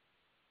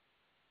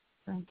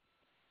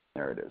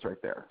 There it is right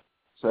there.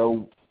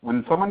 So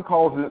when someone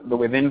calls the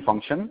within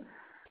function,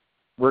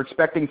 we're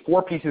expecting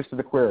 4 pieces to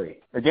the query.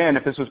 Again,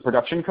 if this was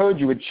production code,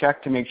 you would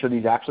check to make sure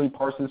these actually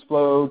parses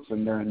floats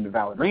and they're in the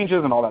valid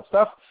ranges and all that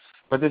stuff.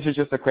 But this is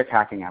just a quick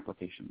hacking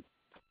application.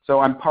 So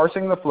I'm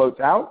parsing the floats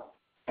out,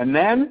 and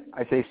then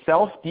I say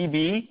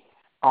self-db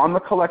on the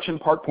collection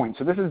part point.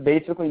 So this is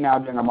basically now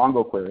doing a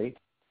Mongo query.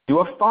 Do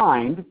a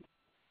find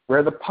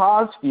where the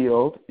pos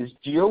field is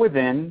geo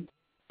within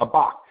a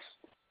box.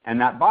 And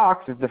that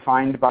box is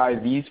defined by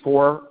these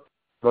 2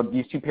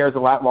 pairs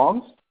of lat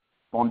longs,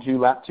 long 2,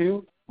 lat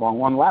 2, long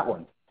 1, lat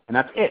 1. And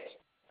that's it.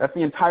 That's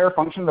the entire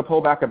function to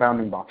pull back a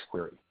bounding box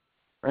query.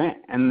 Right?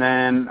 And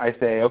then I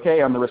say,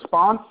 okay, on the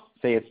response,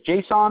 say it's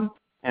JSON,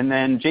 and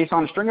then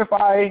JSON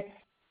stringify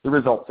the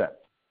result set.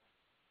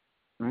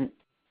 Right?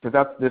 Because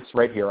that's this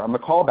right here. On the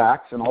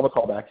callbacks, and all the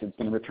callbacks, it's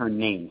going to return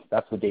names.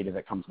 That's the data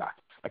that comes back.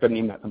 I could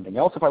name that something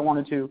else if I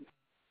wanted to,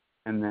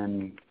 and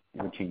then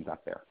it would change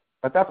that there.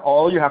 But that's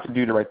all you have to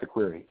do to write the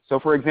query. So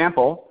for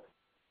example,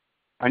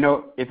 I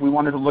know if we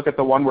wanted to look at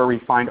the one where we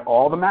find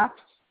all the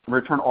maps and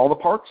return all the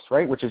parks,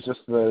 right, which is just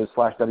the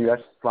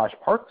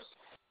 /ws/parks,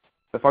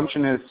 the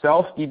function is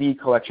self-db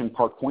collection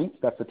park points.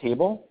 That's the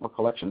table or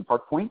collection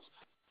park points.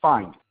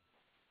 Find.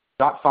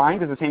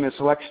 .find is the same as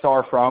select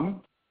star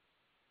from,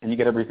 and you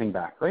get everything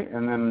back, right?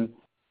 And then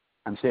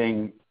I'm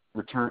saying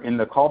return in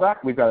the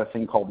callback, we've got a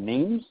thing called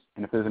names,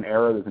 and if there's an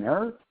error, there's an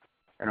error.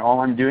 And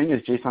all I'm doing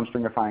is JSON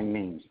stringifying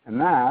names. And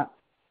that,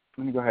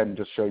 let me go ahead and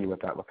just show you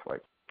what that looks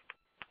like.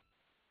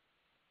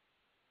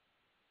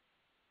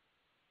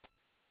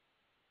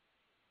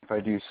 If I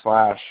do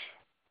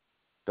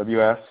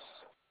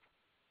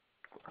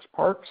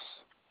 /ws/parks,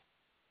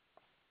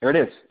 there it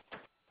is.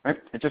 Right?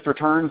 It just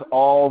returns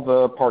all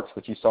the parts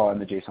that you saw in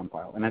the JSON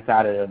file, and it's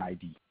added an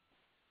ID.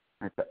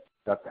 Right?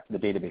 The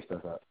database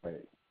does that by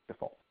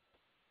default,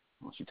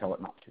 unless you tell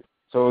it not to.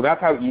 So that's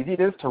how easy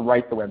it is to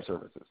write the web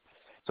services.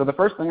 So the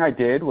first thing I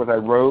did was I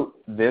wrote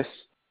this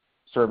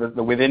service,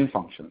 the within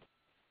function,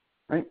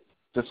 right?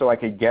 Just so I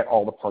could get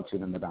all the parts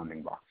within the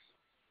bounding box.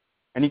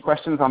 Any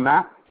questions on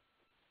that?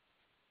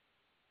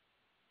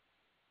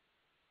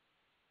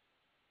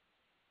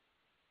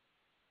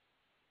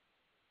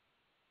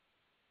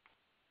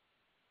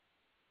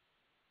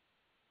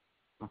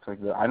 Looks like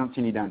I don't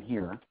see any down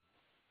here.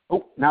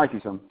 Oh, now I see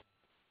some.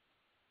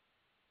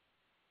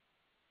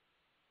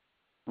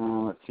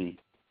 Let's see.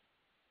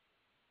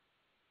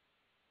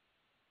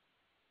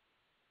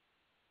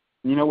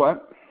 You know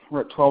what?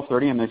 We're at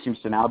 12:30, and there seems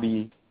to now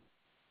be.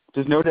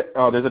 There's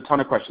a ton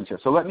of questions here.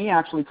 So let me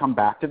actually come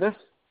back to this.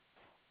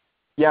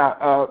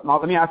 Yeah,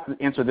 let me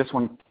answer this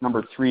one,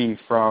 number 3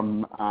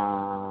 from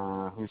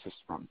who's this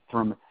from?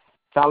 From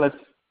Salas.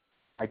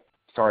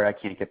 Sorry, I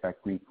can't get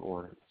that Greek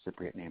or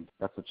Cypriot name.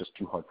 That's just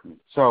too hard for me.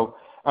 So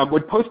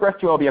would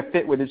PostgreSQL be a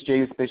fit with its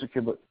spatial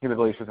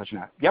capabilities for such an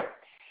app? Yep,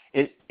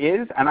 it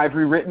is. And I've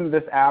rewritten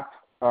this app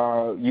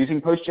using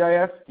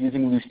PostGIS,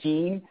 using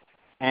Lucene,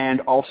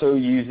 and also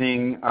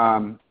using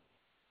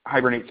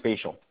Hibernate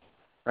Spatial.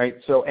 Right?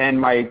 So,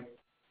 and my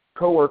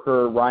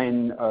coworker,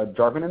 Ryan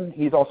Jarvinen,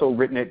 he's also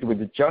written it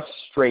with just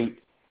straight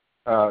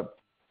Node.JS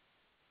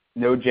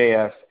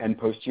and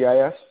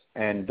PostGIS,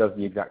 and does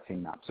the exact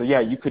same map. So yeah,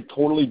 you could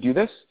totally do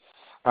this.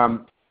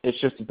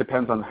 It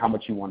depends on how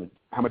much you want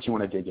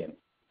to dig in.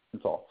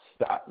 That's all.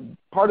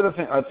 Part of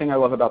the thing I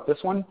love about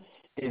this one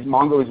is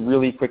Mongo is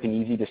really quick and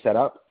easy to set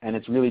up, and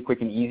it's really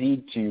quick and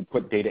easy to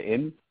put data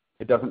in.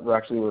 It doesn't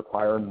actually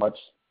require much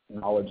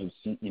knowledge of,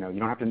 you don't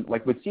have to,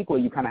 like with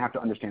SQL, you kind of have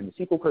to understand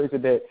the SQL queries a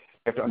bit.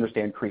 You have to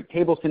understand create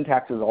table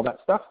syntaxes, all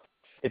that stuff.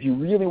 If you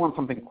really want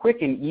something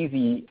quick and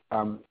easy,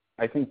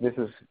 I think this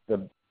is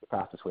the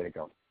fastest way to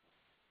go.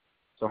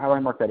 So how do I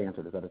mark that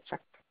answer? Is that a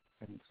check?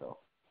 I think so.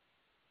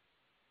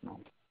 No.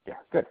 Yeah,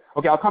 good.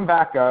 Okay, I'll come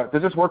back.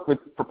 Does this work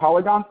for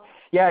polygons?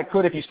 Yeah, it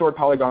could if you stored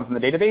polygons in the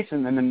database,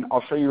 and then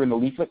I'll show you in the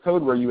Leaflet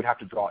code where you would have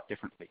to draw it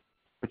differently.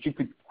 But you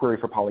could query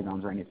for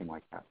polygons or anything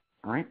like that.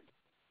 All right?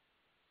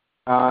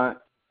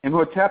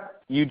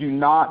 Imhotep, you do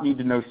not need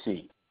to know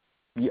C.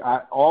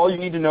 All you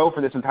need to know for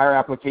this entire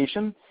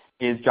application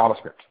is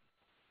JavaScript.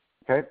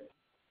 Okay?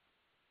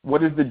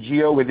 What is the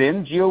geo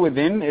within? Geo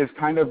within is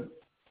kind of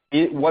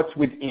what's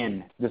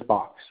within this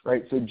box,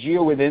 right? So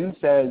geo within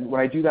says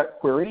when I do that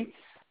query,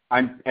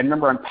 and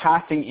remember I'm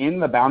passing in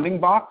the bounding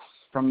box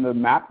from the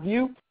map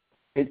view,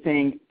 it's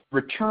saying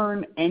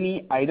return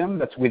any item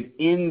that's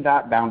within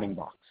that bounding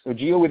box. So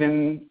geo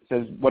within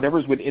says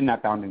whatever's within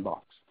that bounding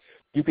box.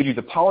 You could use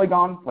a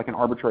polygon, like an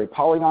arbitrary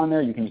polygon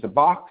there. You can use a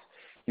box.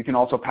 You can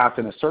also pass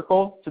in a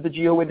circle to the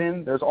geo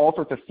within. There's all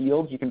sorts of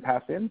fields you can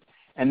pass in.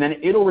 And then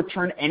it'll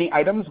return any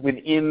items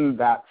within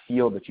that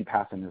field that you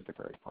pass in as the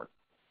query part.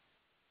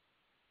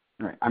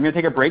 All right, I'm going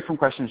to take a break from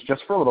questions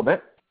just for a little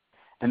bit.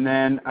 And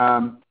then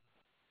I'm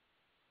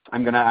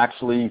going to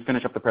actually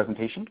finish up the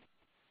presentation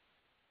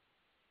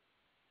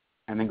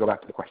and then go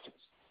back to the questions.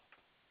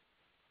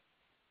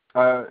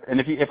 And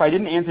if I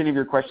didn't answer any of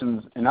your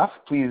questions enough,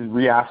 please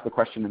re-ask the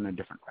question in a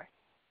different way.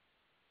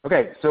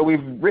 Okay, so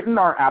we've written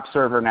our app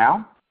server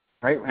now,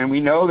 right? And we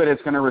know that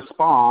it's going to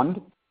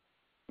respond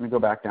Let me go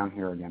back down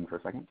here again for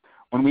a second.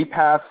 When we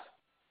pass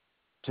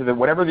to the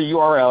whatever the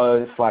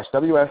URL is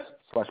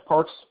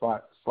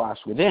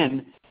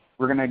 /ws/parks/within,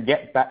 we're going to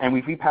get back, and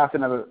if we pass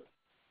another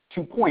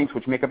 2 points,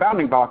 which make a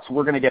bounding box,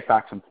 we're going to get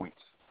back some points,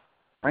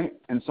 right?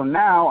 And so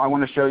now I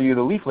want to show you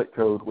the leaflet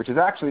code, which is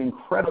actually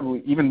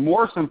incredibly, even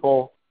more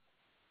simple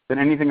than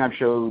anything I've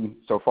shown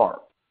so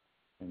far.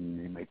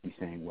 And you might be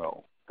saying,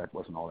 well, that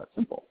wasn't all that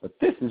simple. But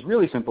this is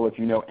really simple if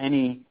you know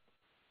any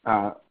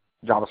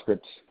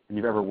JavaScript and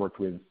you've ever worked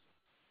with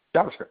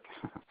JavaScript.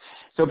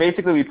 So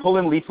basically we pull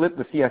in Leaflet,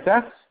 the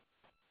CSS.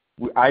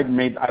 I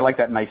like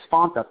that nice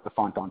font. That's the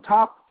font on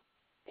top.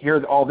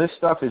 Here, all this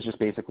stuff is just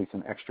basically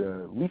some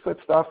extra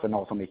Leaflet stuff and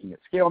also making it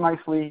scale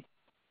nicely.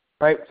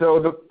 Right? So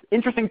the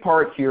interesting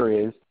part here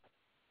is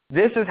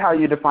this is how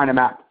you define a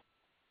map.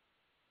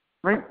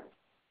 Right?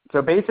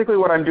 So basically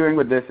what I'm doing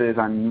with this is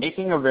I'm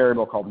making a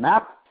variable called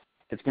map.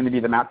 It's going to be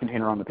the map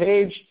container on the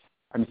page.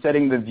 I'm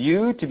setting the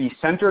view to be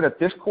centered at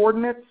this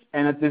coordinates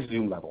and at this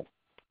zoom level.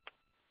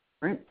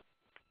 Right?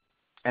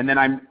 And then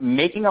I'm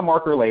making a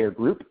marker layer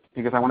group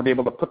because I want to be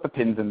able to put the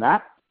pins in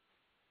that.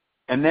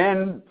 And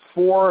then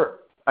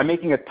I'm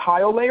making a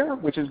tile layer,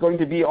 which is going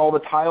to be all the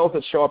tiles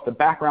that show up the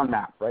background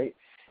map, right?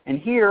 And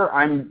here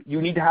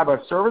you need to have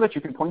a server that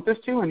you can point this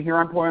to, and here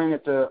I'm pointing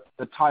it to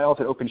the tiles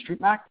at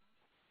OpenStreetMap.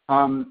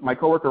 My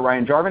coworker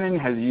Ryan Jarvinen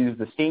has used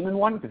the Stamen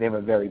one because they have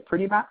a very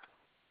pretty map,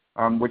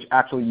 which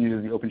actually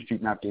uses the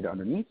OpenStreetMap data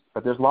underneath.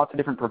 But there's lots of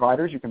different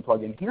providers you can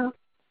plug in here.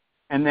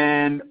 And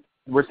then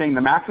we're saying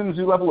the maximum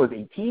zoom level is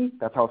 18.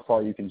 That's how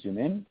far you can zoom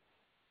in.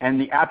 And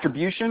the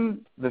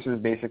attribution, this is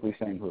basically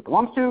saying who it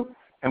belongs to.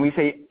 And we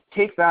say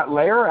take that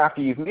layer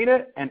after you've made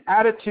it and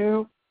add it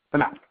to the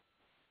map.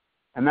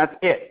 And that's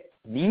it.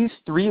 These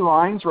 3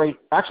 lines, right?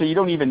 Actually, you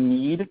don't even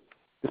need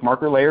this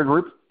marker layer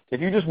group.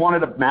 If you just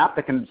wanted a map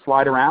that can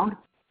slide around,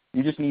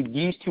 you just need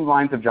these 2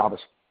 lines of JavaScript.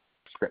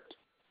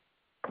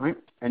 Right?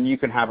 And you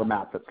can have a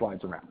map that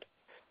slides around.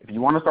 If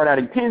you want to start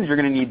adding pins, you're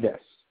going to need this.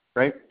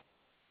 Right?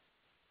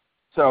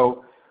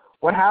 So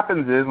what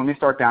happens is, let me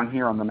start down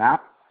here on the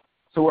map.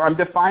 So I'm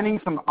defining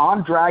some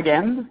onDrag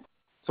end.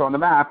 So on the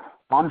map,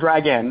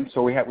 onDrag end,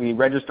 so we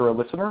register a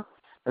listener.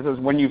 This is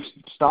when you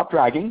stop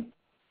dragging,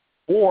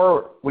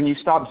 or when you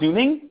stop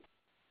zooming,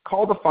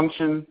 call the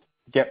function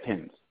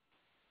getPins.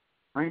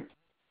 Right?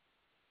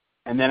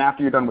 And then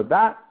after you're done with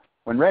that,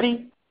 when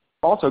ready,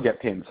 also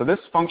getPins. So this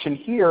function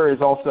here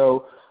is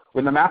also,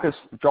 when the map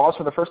draws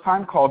for the first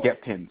time, call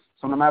getPins.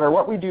 So no matter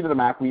what we do to the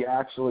map, we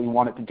actually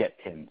want it to get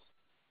pins.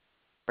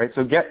 Right?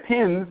 So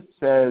getPins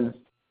says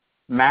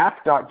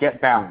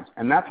map.getBounds,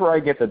 and that's where I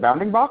get the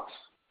bounding box.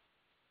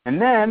 And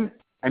then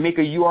I make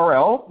a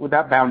URL with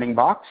that bounding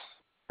box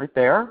right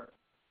there.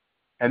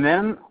 And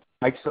then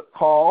I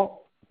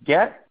call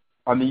get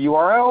on the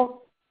URL,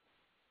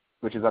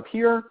 which is up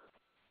here.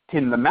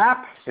 Pin the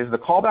map is the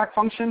callback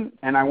function,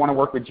 and I want to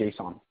work with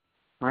JSON.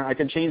 Right? I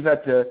can change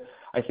that to,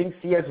 I think,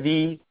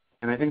 CSV,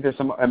 and I think there's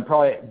some, and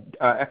probably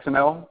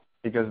XML,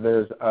 because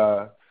there's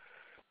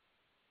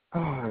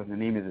the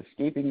name is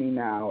escaping me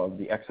now of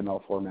the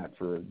XML format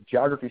for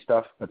geography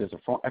stuff, but there's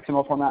a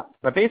XML format.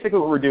 But basically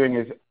what we're doing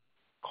is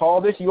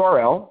call this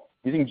URL,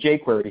 using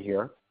jQuery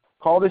here,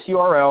 call this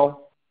URL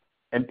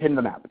and pin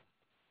the map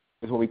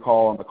is what we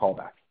call on the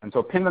callback. And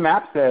so pin the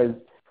map says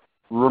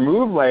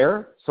remove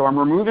layer, so I'm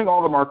removing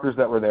all the markers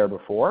that were there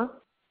before.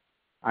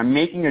 I'm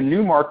making a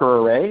new marker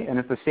array, and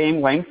it's the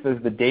same length as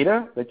the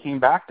data that came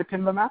back to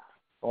pin the map,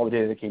 all the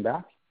data that came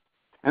back.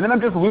 And then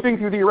I'm just looping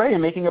through the array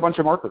and making a bunch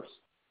of markers,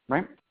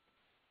 right?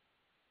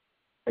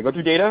 I go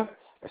through data.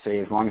 I say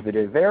as long as the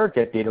data is there,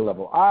 get data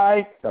level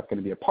I. That's going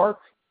to be a park.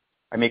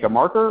 I make a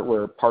marker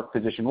where park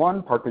position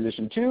 1, park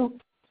position 2,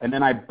 and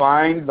then I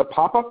bind the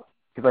pop-up,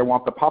 because I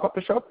want the pop-up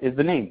to show up, is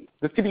the name.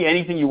 This could be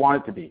anything you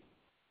want it to be,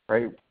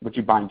 right, which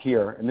you bind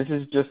here. And this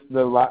is just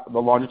the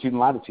longitude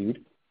and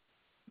latitude.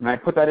 And I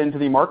put that into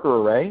the marker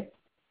array,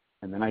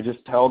 and then I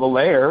just tell the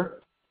layer,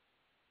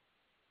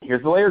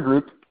 here's the layer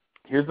group,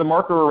 here's the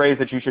marker arrays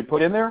that you should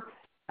put in there,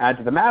 add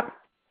to the map,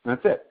 and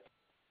that's it.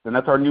 Then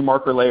that's our new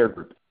marker layer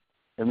group.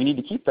 And we need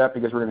to keep that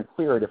because we're going to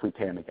clear it if we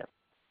pan again.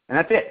 And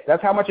that's it.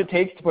 That's how much it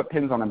takes to put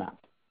pins on a map.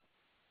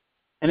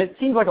 And it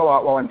seems like a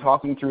lot while I'm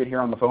talking through it here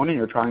on the phone and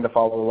you're trying to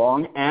follow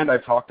along. And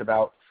I've talked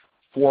about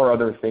 4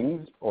 other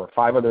things or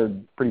 5 other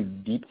pretty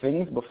deep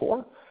things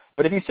before.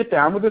 But if you sit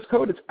down with this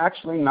code, it's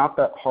actually not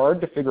that hard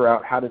to figure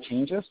out how to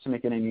change this to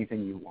make it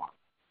anything you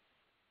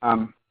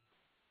want.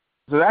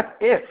 So that's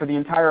it for the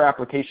entire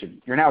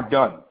application. You're now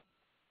done,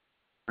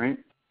 right?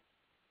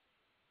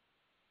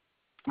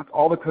 That's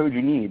all the code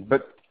you need.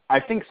 But I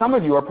think some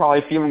of you are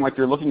probably feeling like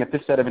you're looking at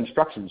this set of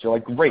instructions. You're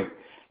like, great.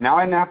 Now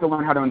I have to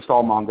learn how to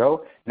install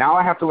Mongo. Now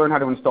I have to learn how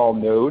to install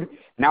Node.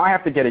 Now I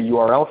have to get a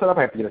URL set up.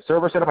 I have to get a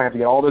server set up. I have to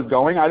get all this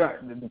going.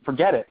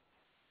 Forget it.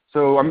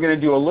 So I'm going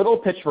to do a little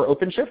pitch for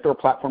OpenShift or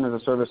Platform as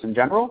a Service in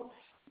general.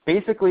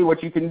 Basically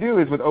what you can do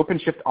is with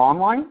OpenShift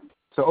Online.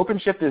 So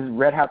OpenShift is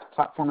Red Hat's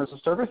Platform as a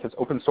Service. It's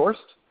open sourced.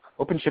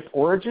 OpenShift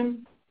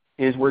Origin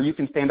is where you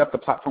can stand up the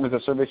platform as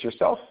a service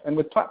yourself. And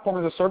with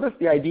platform as a service,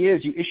 the idea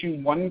is you issue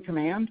one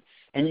command,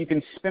 and you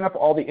can spin up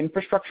all the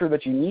infrastructure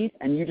that you need,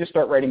 and you just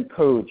start writing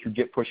code through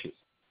Git pushes.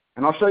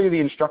 And I'll show you the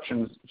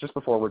instructions just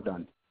before we're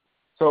done.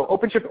 So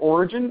OpenShift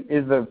Origin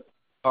is the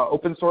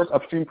open source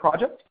upstream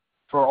project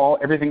for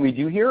everything we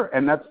do here,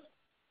 and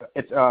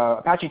it's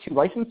Apache 2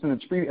 license, and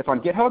it's free. It's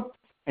on GitHub.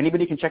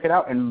 Anybody can check it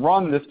out and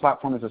run this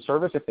platform as a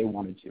service if they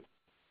wanted to.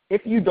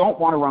 If you don't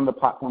want to run the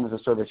platform as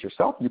a service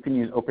yourself, you can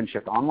use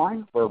OpenShift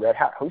Online, where Red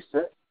Hat hosts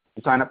it.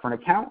 You sign up for an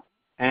account,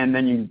 and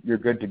then you're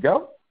good to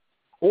go.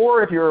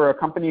 Or if you're a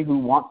company who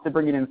wants to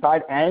bring it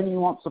inside and you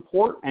want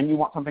support and you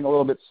want something a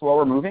little bit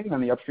slower moving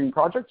than the upstream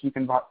project, you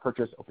can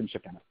purchase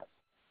OpenShift Enterprise.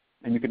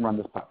 And you can run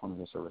this platform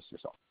as a service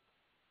yourself.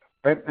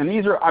 Right? And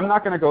these are, I'm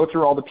not going to go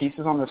through all the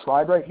pieces on this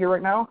slide right here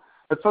right now,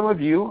 but some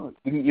of you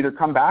can either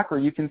come back or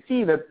you can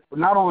see that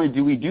not only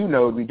do we do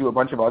Node, we do a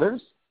bunch of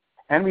others,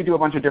 and we do a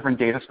bunch of different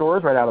data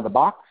stores right out of the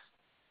box,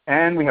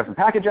 and we have some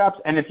package apps,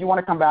 and if you want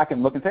to come back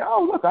and look and say,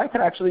 oh, look, I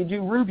could actually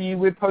do Ruby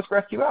with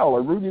PostgreSQL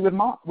or Ruby with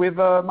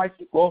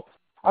MySQL,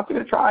 I'll give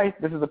it a try.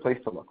 This is the place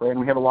to look, right? And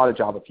we have a lot of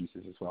Java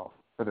pieces as well,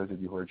 for those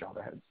of you who are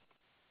Java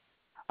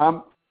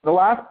heads. The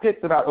last bit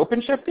about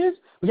OpenShift is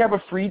we have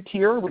a free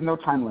tier with no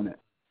time limit,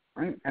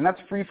 right? And that's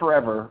free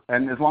forever.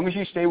 And as long as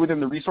you stay within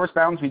the resource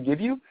bounds we give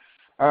you,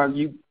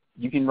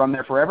 you can run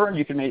there forever.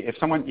 You can make,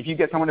 if you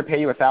get someone to pay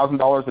you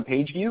 $1,000 a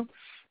page view,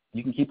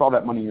 you can keep all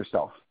that money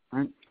yourself,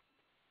 right?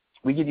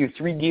 We give you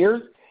 3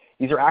 gears.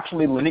 These are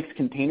actually Linux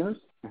containers.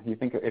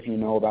 If you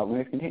know about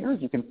Linux containers,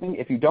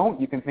 if you don't,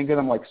 you can think of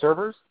them like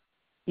servers.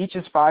 Each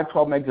is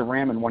 512 megs of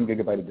RAM and 1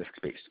 gigabyte of disk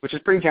space, which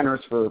is pretty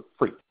generous for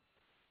free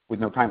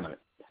with no time limit.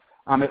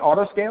 It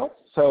auto-scales.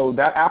 So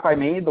that app I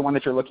made, the one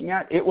that you're looking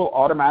at, it will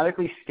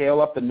automatically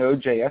scale up the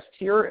Node.js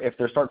tier if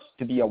there starts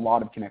to be a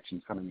lot of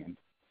connections coming in.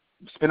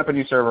 Spin up a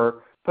new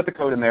server, put the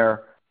code in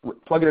there,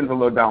 plug it into the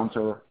load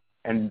balancer,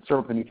 and serve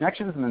up the new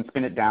connections, and then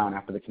spin it down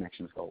after the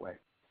connections go away.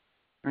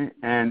 Right?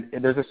 And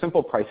there's a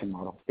simple pricing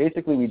model.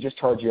 Basically, we just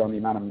charge you on the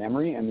amount of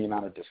memory and the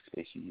amount of disk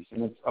space you use,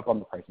 and it's up on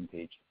the pricing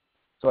page.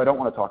 So I don't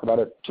want to talk about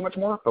it too much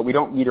more, but we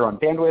don't meter on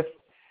bandwidth.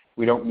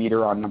 We don't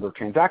meter on number of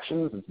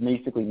transactions. It's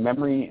basically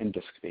memory and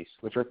disk space,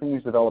 which are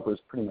things developers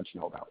pretty much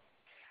know about.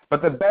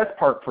 But the best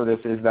part for this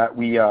is that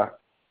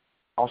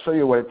I'll show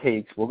you what it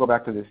takes. We'll go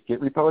back to this Git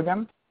repo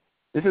again.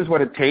 This is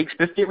what it takes.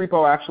 This Git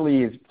repo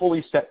actually is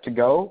fully set to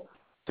go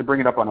to bring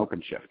it up on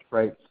OpenShift,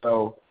 right?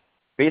 So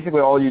basically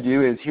all you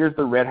do is here's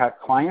the Red Hat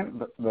client,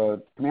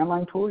 the command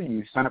line tool.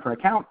 You sign up for an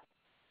account,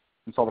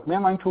 install the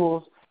command line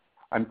tools.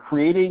 I'm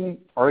creating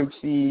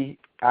RHC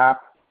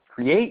app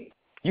create.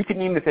 You can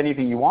name this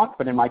anything you want,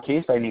 but in my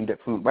case, I named it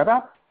Fluent Web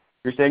App.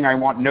 You're saying I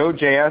want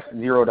Node.js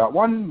 0.1,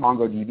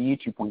 MongoDB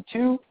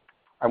 2.2.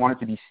 I want it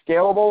to be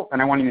scalable,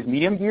 and I want to use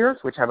medium gears,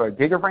 which have a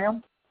gig of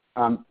RAM.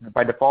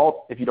 By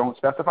default, if you don't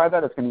specify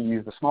that, it's going to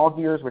use the small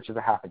gears, which is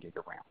a half a gig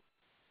of RAM.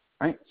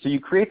 Right? So you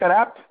create that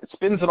app. It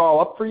spins it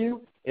all up for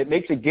you. It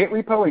makes a Git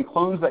repo and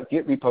clones that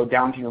Git repo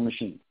down to your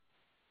machine.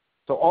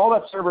 So all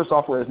that server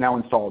software is now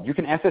installed. You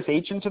can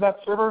SSH into that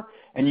server,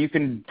 and you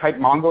can type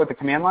Mongo at the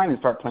command line and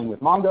start playing with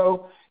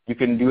Mongo. You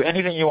can do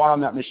anything you want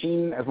on that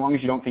machine as long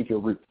as you don't think you're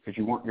root, because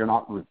you're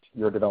not root.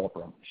 You're a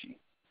developer on the machine.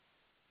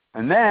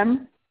 And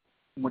then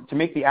to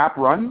make the app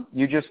run,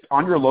 you just,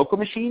 on your local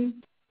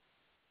machine,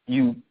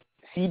 you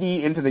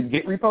CD into the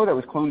Git repo that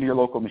was cloned to your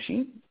local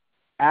machine,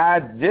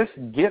 add this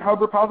GitHub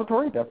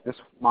repository, that's this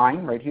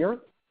mine right here,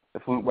 the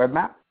Fluent Web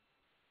Map.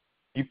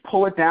 You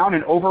pull it down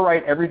and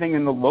overwrite everything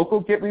in the local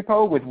Git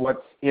repo with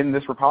what's in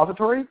this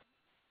repository,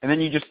 and then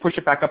you just push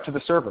it back up to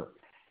the server.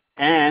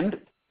 And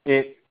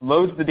it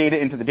loads the data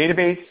into the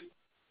database,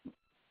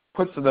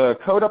 puts the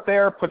code up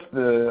there, puts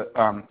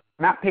the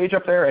map page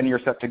up there, and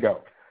you're set to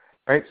go.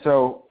 Right?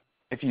 So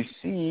if you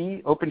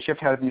see, OpenShift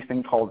has these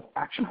things called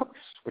action hooks,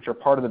 which are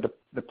part of the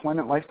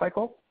deployment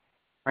lifecycle.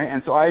 Right?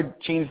 And so I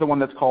changed the one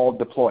that's called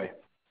deploy.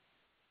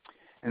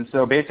 And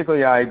so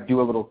basically I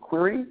do a little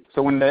query.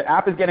 So when the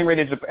app is getting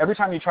ready to, every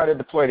time you try to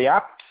deploy the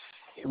app,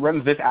 it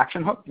runs this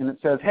action hook, and it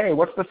says, hey,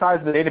 what's the size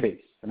of the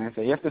database? And I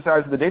say, if the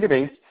size of the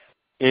database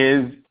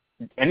is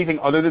anything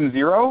other than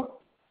 0,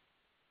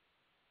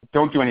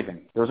 don't do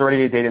anything. There's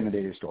already data in the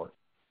data store.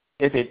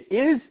 If it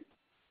is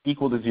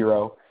equal to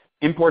 0,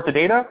 import the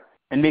data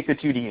and make the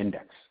 2D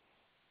index.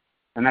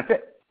 And that's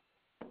it.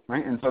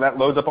 Right? And so that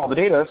loads up all the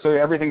data, so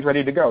everything's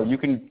ready to go. You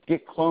can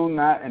Git clone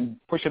that and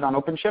push it on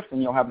OpenShift,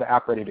 and you'll have the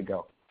app ready to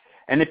go.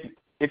 And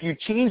if you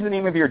change the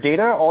name of your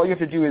data, all you have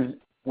to do is,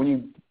 when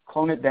you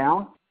clone it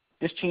down,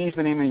 just change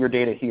the name of your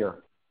data here.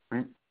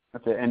 Right?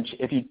 That's it. And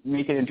if you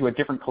make it into a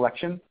different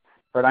collection,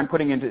 right, I'm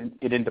putting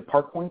it into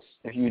part points.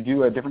 If you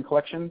do a different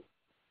collection,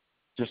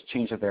 just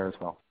change it there as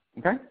well.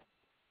 Okay?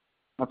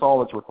 That's all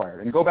that's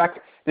required. And go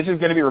back. This is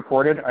going to be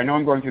recorded. I know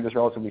I'm going through this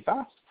relatively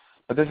fast,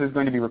 but this is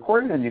going to be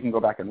recorded, and you can go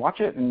back and watch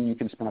it, and you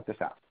can spin up this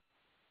app.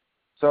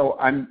 So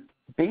I'm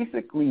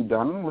basically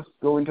done. Let's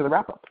go into the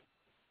wrap-up.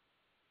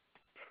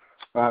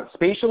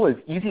 Spatial is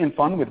easy and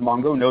fun with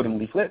Mongo, Node, and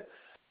Leaflet.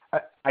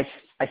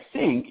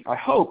 I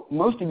hope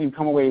most of you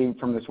come away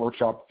from this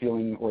workshop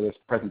feeling, or this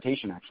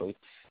presentation actually,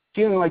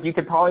 feeling like you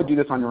could probably do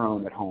this on your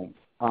own at home.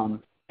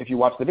 If you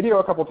watch the video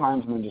a couple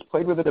times and then just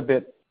played with it a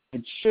bit,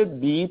 it should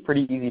be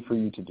pretty easy for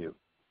you to do.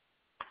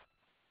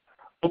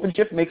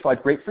 OpenShift makes life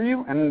great for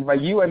you, and by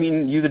you I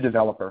mean you the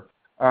developer.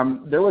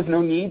 There was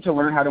no need to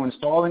learn how to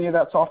install any of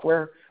that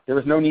software. There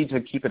was no need to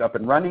keep it up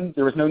and running.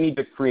 There was no need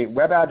to create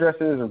web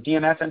addresses or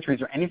DNS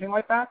entries or anything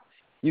like that.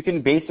 You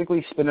can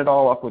basically spin it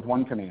all up with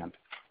one command,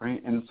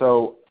 right? And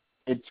so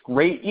it's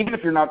great, even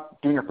if you're not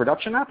doing a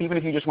production app, even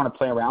if you just want to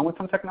play around with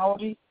some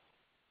technology,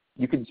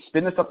 you could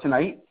spin this up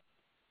tonight,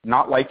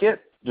 not like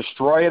it,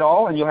 destroy it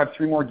all, and you'll have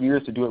 3 more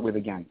gears to do it with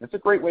again. It's a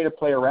great way to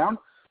play around.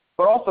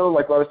 But also,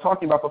 like what I was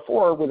talking about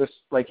before, with this,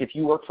 like if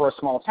you work for a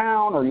small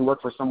town or you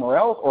work for somewhere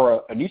else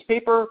or a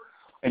newspaper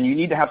and you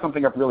need to have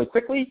something up really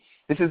quickly,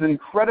 this is an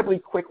incredibly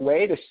quick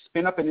way to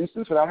spin up an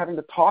instance without having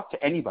to talk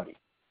to anybody,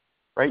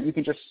 right? You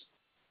can just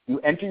you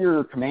enter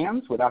your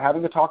commands without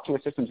having to talk to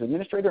a systems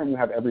administrator, and you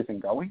have everything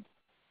going.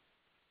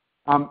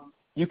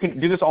 You can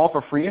do this all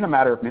for free in a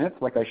matter of minutes,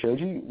 like I showed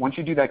you. Once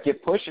you do that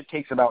git push, it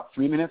takes about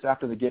 3 minutes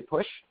after the git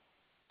push.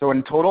 So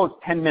in total, it's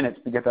 10 minutes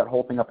to get that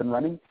whole thing up and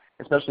running,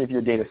 especially if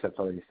your data set's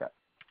already set.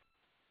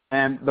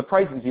 And the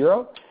price is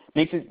 0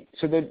 makes it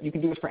so that you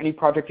can do this for any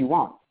project you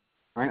want,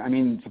 right? I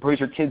mean, suppose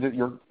your kids at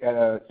your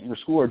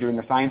school are doing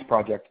a science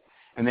project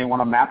and they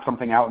want to map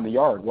something out in the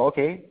yard. Well,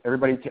 okay,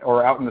 everybody,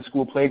 or out in the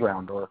school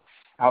playground or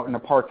out in a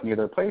park near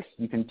their place,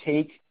 you can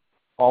take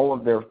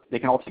they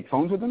can all take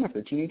phones with them if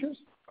they're teenagers.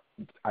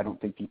 I don't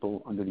think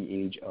people under the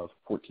age of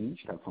 14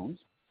 should have phones.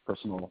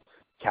 Personal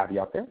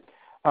caveat there.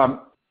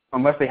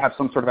 Unless they have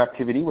some sort of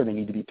activity where they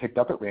need to be picked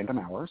up at random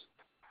hours.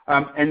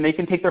 And they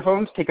can take their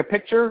phones, take a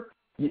picture,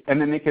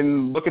 and then they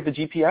can look at the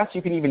GPS.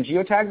 You can even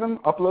geotag them,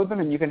 upload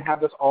them, and you can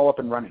have this all up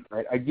and running,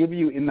 right? I give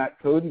you in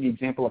that code the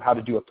example of how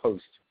to do a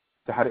post,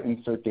 so how to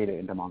insert data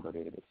into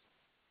MongoDB.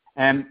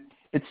 And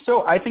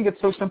I think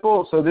it's so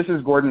simple. So this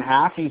is Gordon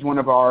Half. He's one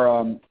of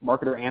our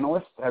marketer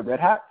analysts at Red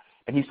Hat.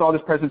 And he saw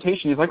this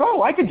presentation. He's like,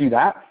 oh, I could do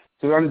that.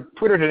 So on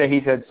Twitter today,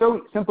 he said,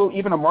 so simple,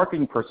 even a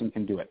marketing person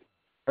can do it.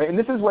 Right? And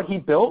this is what he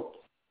built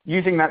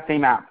using that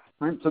same app.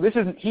 Right? So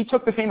he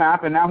took the same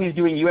app, and now he's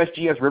doing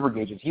USGS river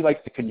gauges. He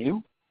likes to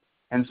canoe.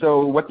 And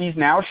so what these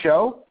now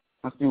show,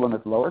 let's do one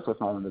that's lower so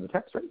it's not under the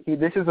text. Right?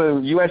 This is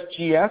a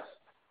USGS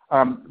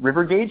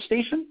river gauge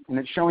station, and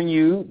it's showing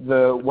you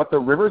what the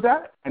river's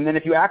at. And then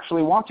if you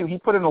actually want to, he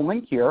put in a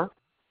link here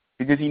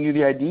because he knew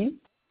the ID.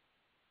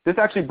 This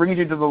actually brings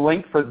you to the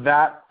link for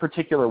that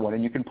particular one,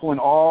 and you can pull in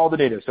all the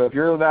data. So if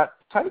you're that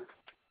type,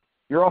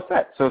 you're all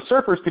set. So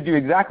surfers could do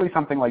exactly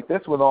something like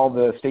this with all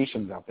the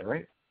stations out there,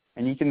 right?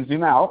 And you can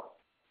zoom out.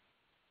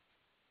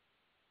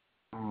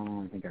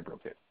 I think I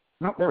broke it.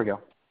 No, there we go.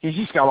 He's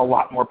just got a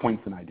lot more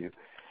points than I do.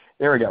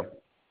 There we go.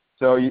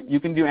 So you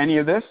can do any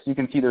of this. You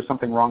can see there's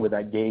something wrong with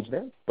that gauge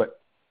there,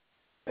 but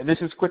this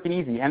is quick and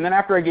easy. And then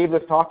after I gave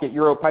this talk at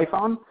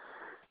EuroPython,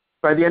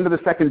 by the end of the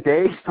second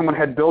day, someone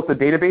had built a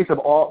database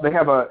of they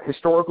have a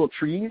historical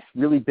trees,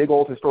 really big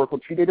old historical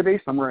tree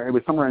database. It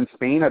was somewhere in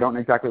Spain. I don't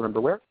exactly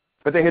remember where.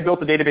 But they had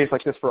built a database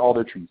like this for all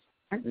their trees.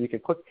 Right? You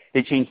could click.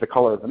 They changed the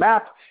color of the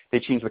map. They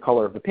changed the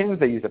color of the pins.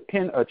 They used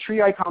a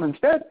tree icon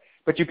instead.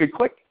 But you could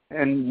click,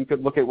 and you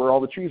could look at where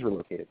all the trees were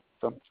located.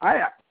 So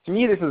to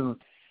me, this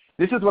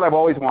is what I've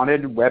always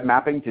wanted web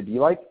mapping to be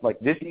like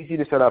this easy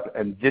to set up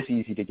and this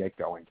easy to get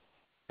going.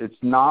 It's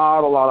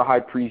not a lot of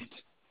high priest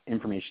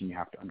information you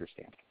have to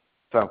understand.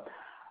 So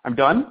I'm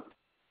done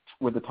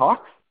with the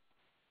talk.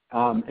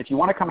 If you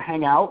want to come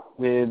hang out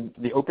with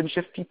the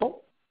OpenShift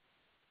people,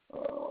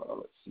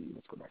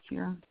 let's go back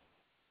here.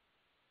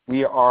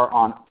 We are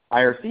on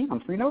IRC,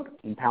 on Freenode,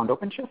 in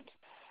 #OpenShift.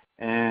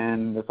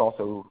 And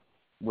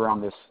we're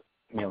on this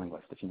mailing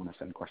list if you want to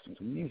send questions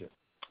when you use it.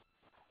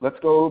 Let's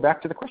go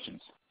back to the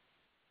questions.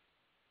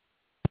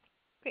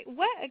 Great.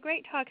 What a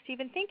great talk,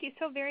 Steven. Thank you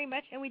so very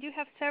much. And we do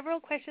have several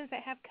questions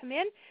that have come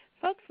in.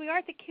 Folks, we are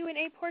at the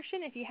Q&A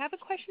portion. If you have a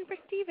question for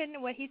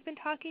Steven, what he's been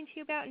talking to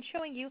you about and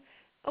showing you,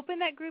 open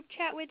that group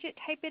chat widget,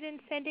 type it in,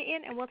 send it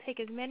in, and we'll take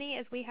as many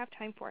as we have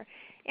time for.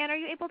 And are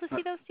you able to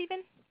see those,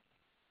 Steven?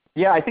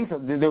 Yeah, I think so.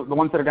 The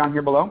ones that are down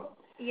here below?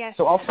 Yes.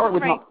 So I'll start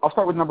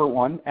with number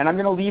 1, and I'm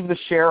going to leave the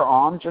share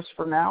on just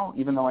for now,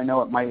 even though I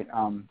know it might.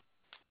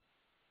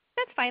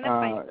 That's fine.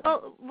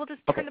 Well, we'll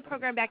just turn the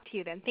program back to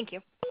you then. Thank you.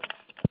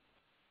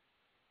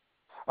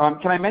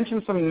 Can I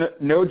mention some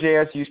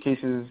Node.js use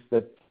cases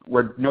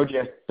where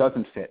Node.js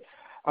doesn't fit?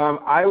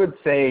 I would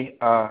say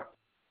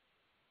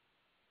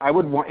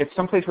it's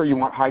someplace where you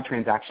want high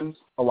transactions,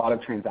 a lot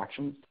of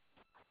transactions,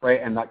 right?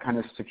 And that kind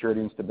of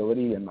security and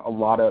stability and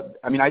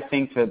I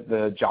think that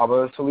the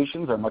Java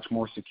solutions are much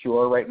more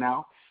secure right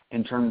now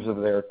in terms of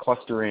their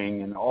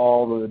clustering and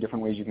all the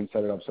different ways you can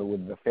set it up. So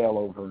with the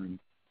failover, and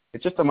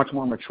it's just a much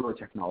more mature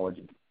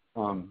technology.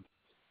 I'm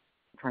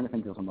trying to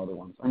think of some other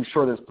ones. I'm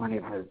sure there's plenty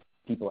of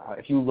people out.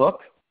 If you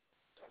look,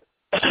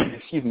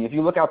 if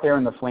you look out there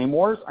in the flame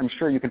wars, I'm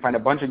sure you can find a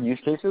bunch of use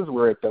cases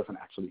where it doesn't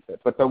actually fit.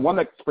 But the one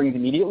that springs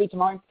immediately to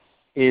mind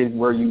is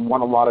where you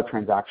want a lot of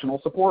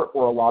transactional support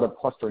or a lot of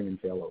clustering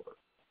and failover.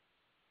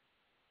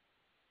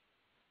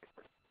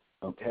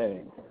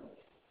 Okay.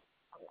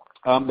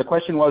 The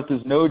question was,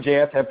 does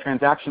Node.js have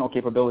transactional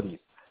capabilities?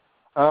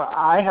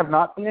 I have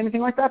not seen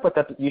anything like that,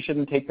 but you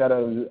shouldn't take that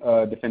as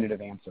a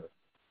definitive answer.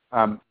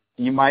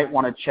 You might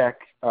want to check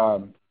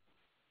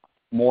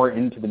more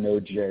into the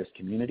Node.js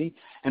community.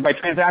 And by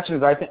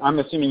transactions, I'm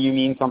assuming you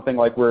mean something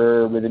like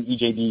where with an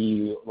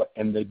EJB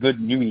and the good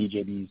new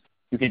EJBs,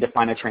 you can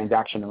define a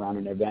transaction around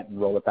an event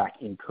and roll it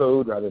back in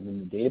code rather than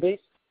the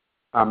database.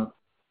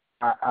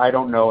 I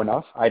don't know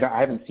enough. I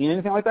haven't seen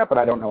anything like that, but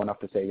I don't know enough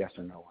to say yes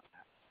or no on that.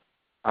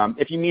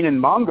 If you mean in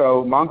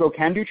Mongo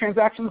can do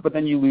transactions, but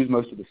then you lose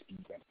most of the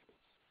speed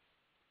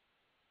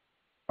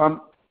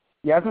benefits.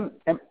 Yasmin,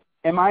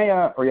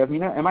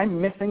 Yasmina, am I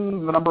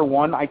missing the number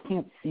 1? I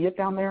can't see it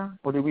down there,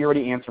 or did we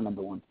already answer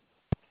number 1?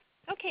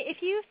 Okay,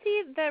 if you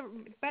see the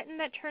button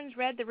that turns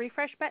red, the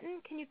refresh button,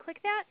 can you click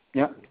that?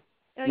 Yeah.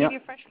 It'll give you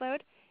a fresh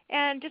load.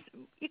 And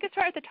you can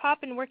start at the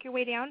top and work your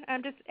way down.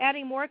 I'm just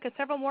adding more because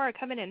several more are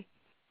coming in.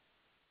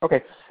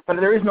 Okay, but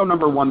there is no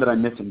number 1 that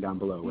I'm missing down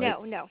below,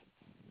 right? No.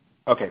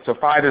 Okay, so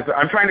 5 is,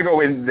 I'm trying to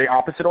go in the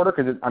opposite order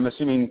because I'm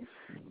assuming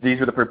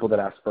these are the people that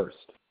asked first.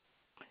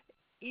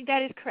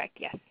 That is correct,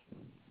 yes.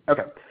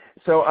 Okay,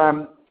 so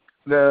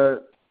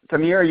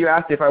Tamir, you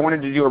asked if I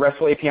wanted to do a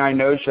RESTful API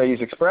node, should I use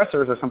Express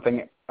or is there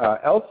something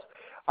else?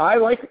 I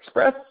like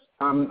Express.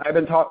 I've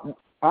been taught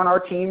on our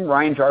team,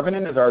 Ryan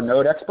Jarvinen is our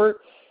node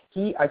expert.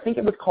 I think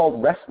it was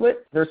called RESTlet.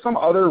 There's some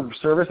other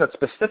service that's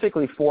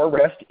specifically for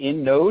REST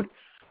in Node.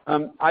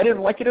 I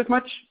didn't like it as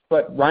much,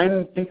 but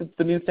Ryan thinks it's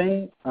the new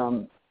thing.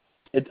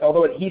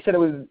 Although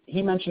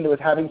he mentioned it was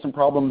having some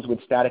problems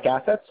with static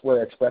assets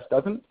where Express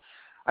doesn't.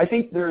 I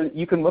think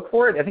you can look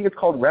for it. I think it's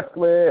called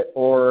RESTlet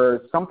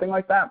or something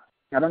like that.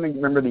 I don't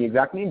remember the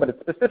exact name, but it's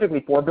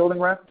specifically for building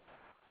REST.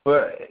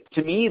 But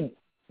to me,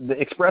 the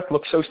Express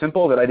looks so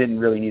simple that I didn't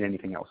really need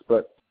anything else.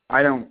 But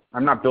I'm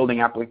not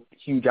building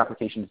huge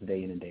applications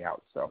day in and day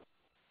out. So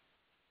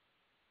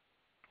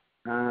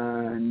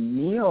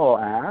Neil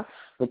asks,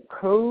 the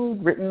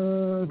code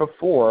written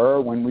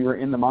before when we were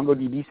in the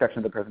MongoDB section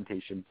of the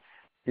presentation,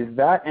 is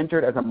that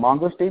entered as a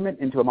Mongo statement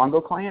into a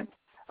Mongo client?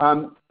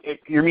 If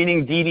you're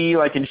meaning DB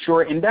like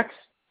ensure index,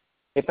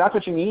 if that's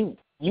what you mean,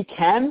 you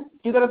can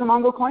do that as a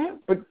Mongo client.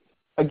 But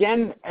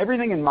again,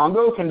 everything in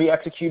Mongo can be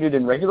executed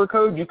in regular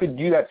code. You could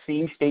do that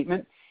same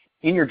statement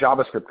in your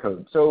JavaScript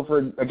code.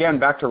 So again,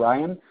 back to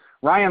Ryan.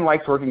 Ryan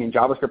likes working in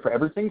JavaScript for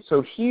everything.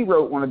 So he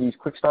wrote one of these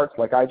quick starts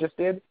like I just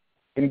did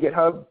in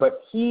GitHub,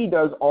 but he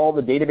does all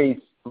the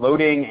database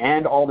loading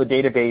and all the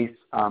database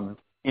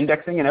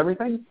indexing and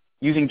everything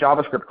using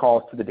JavaScript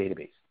calls to the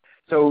database.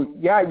 So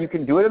yeah, you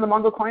can do it in the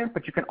Mongo client,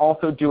 but you can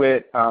also do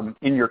it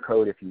in your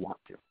code if you want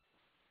to.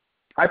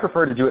 I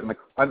prefer to do it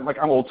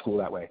I'm old school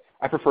that way.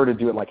 I prefer to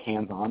do it like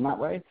hands-on that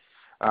way,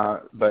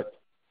 but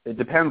it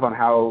depends on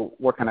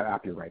what kind of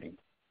app you're writing.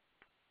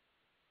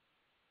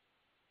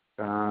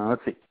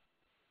 Let's see.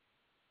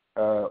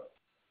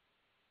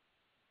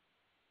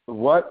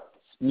 What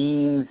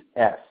means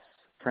S?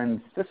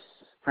 Francis.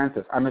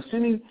 I'm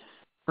assuming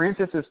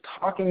Francis is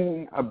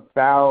talking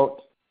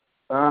about,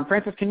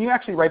 Francis, can you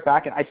actually write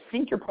back? And I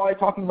think you're probably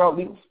talking about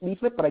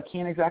Leaflet, but I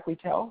can't exactly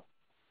tell.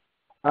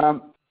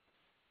 So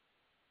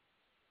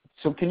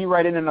can you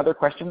write in another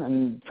question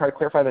and try to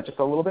clarify that just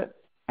a little bit?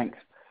 Thanks.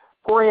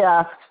 Corey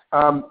asks,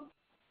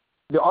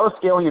 the auto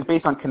scaling is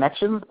based on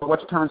connections, but what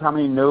determines how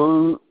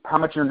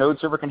much your node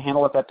server can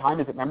handle at that time?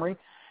 Is it memory?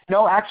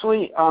 No,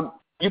 actually,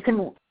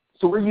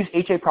 so we use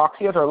HA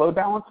proxy as our load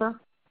balancer,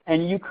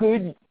 and you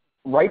could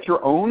write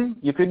your own.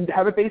 You could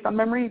have it based on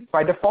memory.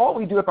 By default,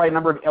 we do it by a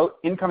number of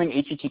incoming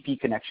HTTP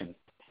connections.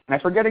 And I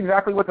forget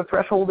exactly what the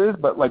threshold is,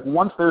 but like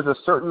once there's a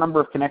certain number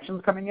of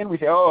connections coming in, we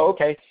say, oh,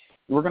 okay,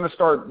 we're going to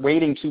start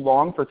waiting too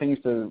long for things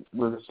to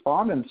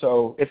respond. And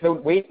so it's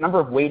the number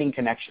of waiting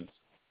connections.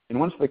 And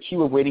once the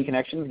queue of waiting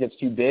connections gets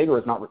too big or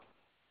is not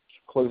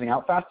closing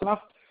out fast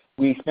enough,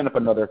 we spin up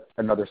another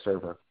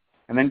server.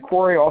 And then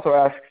Corey also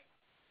asks,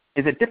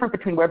 is it different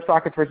between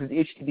WebSockets versus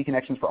HTTP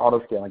connections for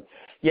auto-scaling?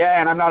 Yeah,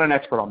 and I'm not an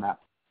expert on that.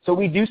 So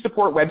we do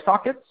support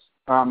WebSockets,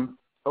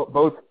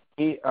 both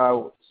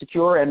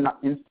secure and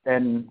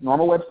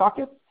normal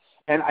WebSockets.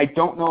 And I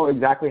don't know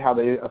exactly how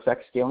they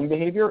affect scaling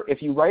behavior.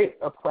 If you write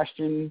a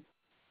question,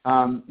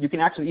 you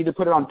can actually either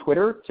put it on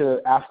Twitter to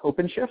ask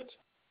OpenShift,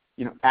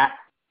 at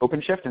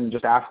OpenShift and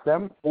just ask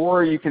them,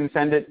 or you can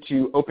send it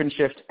to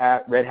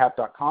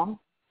openshift@redhat.com.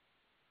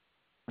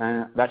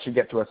 That should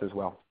get to us as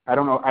well. I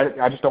don't know.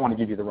 I just don't want to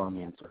give you the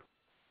wrong answer.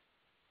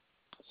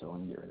 So let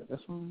me get rid of this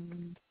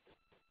one.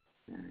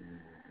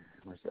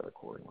 Where's the other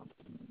Corey one?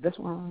 This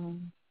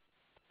one.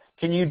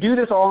 Can you do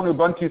this all in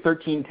Ubuntu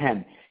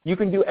 13.10? You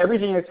can do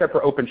everything except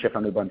for OpenShift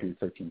on Ubuntu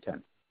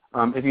 13.10.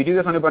 If you do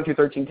this on Ubuntu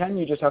 13.10,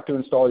 you just have to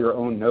install your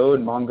own Node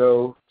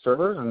Mongo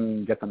servers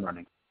and get them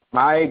running.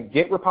 My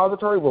Git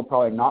repository will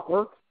probably not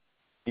work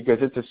because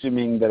it's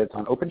assuming that it's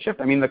on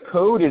OpenShift. I mean, the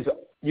code is,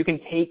 you can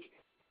take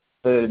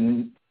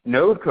the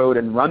Node code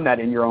and run that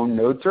in your own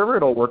Node server,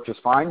 it'll work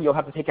just fine. You'll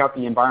have to take out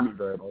the environment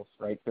variables,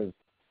 right? Because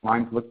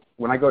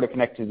when I go to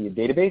connect to the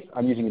database,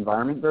 I'm using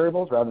environment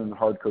variables rather than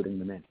hard coding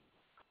them in.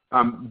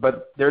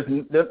 But there's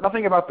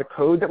nothing about the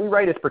code that we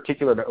write is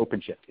particular to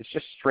OpenShift. It's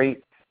just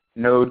straight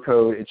Node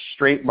code. It's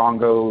straight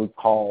Mongo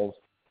calls.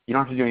 You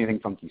don't have to do anything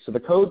funky. So the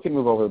code can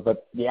move over,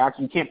 but you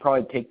can't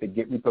probably take the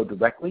Git repo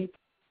directly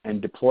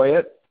and deploy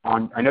it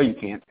on, I know you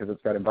can't because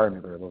it's got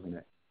environment variables in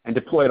it, and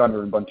deploy it on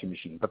your Ubuntu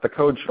machine. But the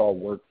code should all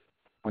work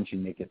once you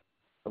make it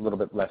a little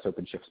bit less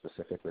OpenShift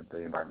specific with the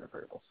environment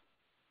variables.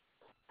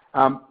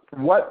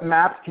 What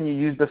maps can you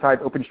use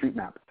besides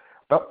OpenStreetMap?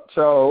 Well,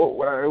 so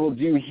what I will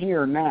do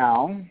here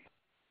now,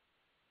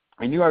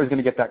 I knew I was going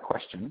to get that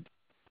question,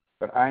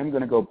 but I'm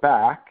going to go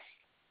back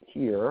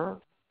here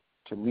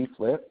to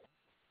Leaflet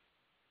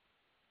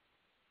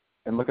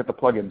and look at the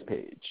plugins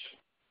page.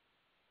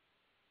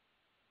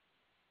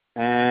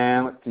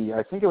 And let's see,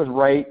 I think it was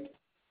right,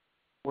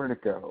 where'd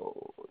it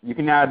go? You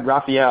can add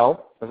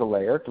Raphael as a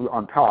layer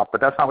on top, but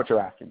that's not what you're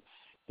asking.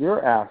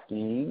 You're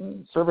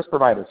asking service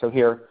providers. So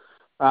here,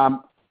 a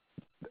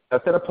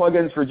set of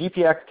plugins for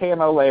GPX,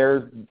 KML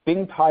layers,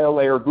 Bing tile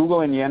layer,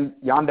 Google and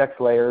Yandex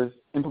layers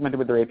implemented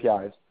with their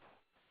APIs.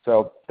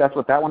 So that's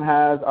what that one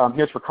has.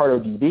 Here's for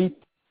CartoDB,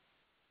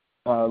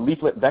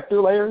 Leaflet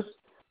vector layers.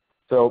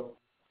 So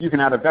you can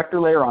add a vector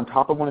layer on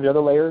top of one of the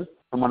other layers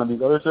from one of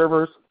these other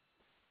servers.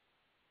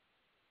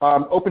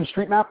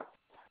 OpenStreetMap,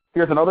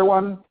 here's another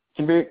one.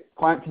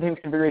 Client contains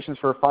configurations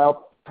for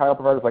tile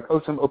providers like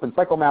OSM,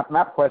 OpenCycleMap,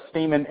 MapQuest,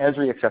 Stamen,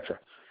 Esri, etc.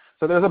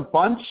 So there's a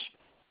bunch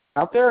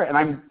out there, and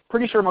I'm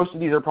pretty sure most of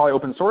these are probably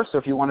open source, so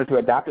if you wanted to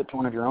adapt it to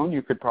one of your own,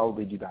 you could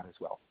probably do that as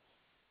well.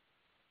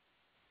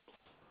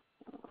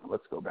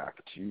 Let's go back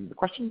to the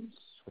questions,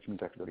 which means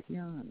I have to go to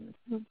here.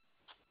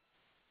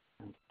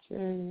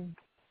 Okay.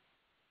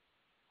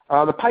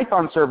 The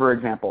Python server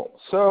example.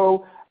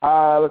 So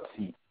let's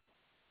see.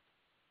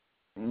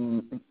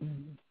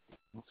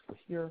 Let's go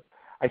here.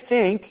 I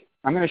think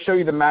I'm going to show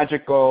you the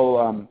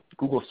magical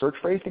Google search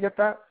phrase to get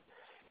that.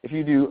 If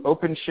you do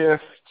OpenShift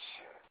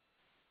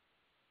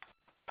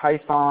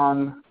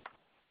Python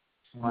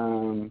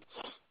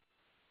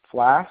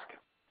Flask.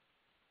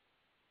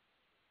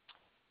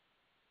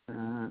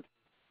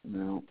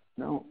 No.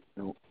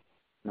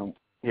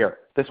 Here,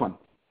 this one.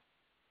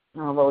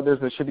 Although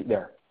there should be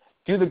there.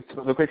 Do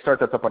the quick start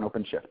that's up on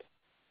OpenShift.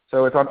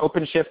 So it's on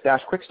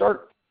OpenShift-quick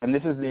start, and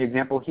this is the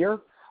example here.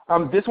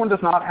 This one does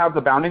not have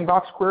the bounding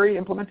box query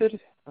implemented.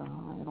 I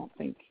don't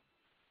think.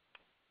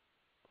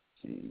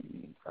 Let's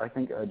see. I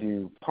think I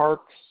do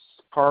park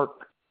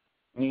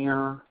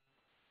near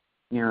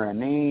a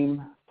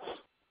name.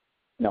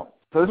 No.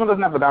 So this one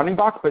doesn't have the bounding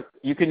box, but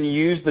you can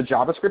use the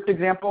JavaScript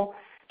example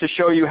to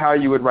show you how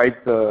you would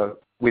write the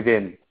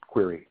within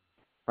query,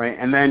 right?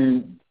 And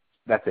then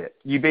that's it.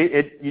 You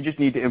just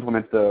need to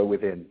implement the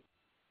within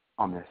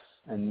on this,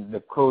 and the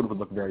code would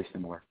look very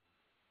similar.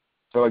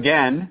 So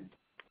again,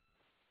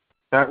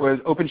 that was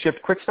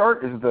OpenShift Quick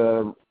Start is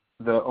the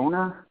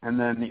owner, and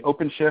then the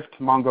OpenShift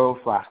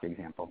Mongo Flask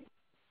example.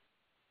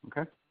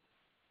 Okay.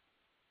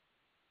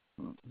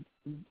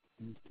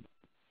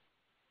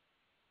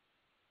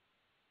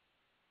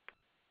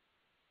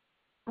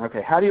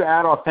 Okay, how do you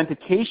add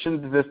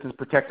authentication to this to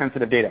protect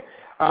sensitive data?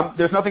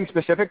 There's nothing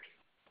specific,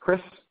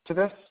 Chris, to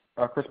this.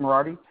 Chris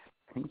Marati,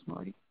 I think it's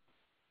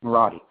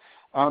Marati.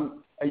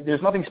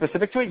 There's nothing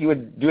specific to it. You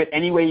would do it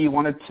any way you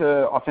wanted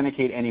to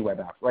authenticate any web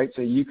app, right?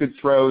 So you could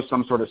throw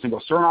some sort of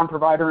single sign-on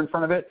provider in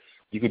front of it.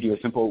 You could do a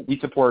simple, we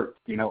support,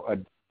 a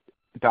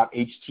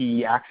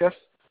 .htaccess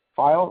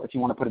file if you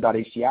want to put a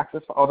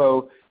 .htaccess,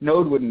 although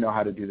Node wouldn't know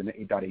how to do the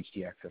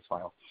 .htaccess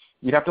file.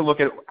 You'd have to look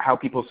at how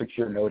people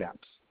secure Node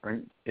apps,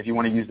 right? If you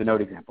want to use the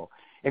Node example.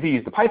 If you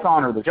use the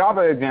Python or the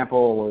Java example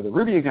or the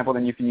Ruby example,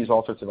 then you can use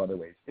all sorts of other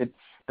ways.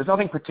 There's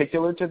nothing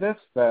particular to this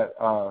that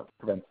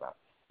prevents that.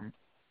 Right?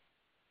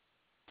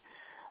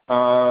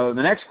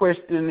 The next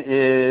question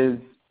is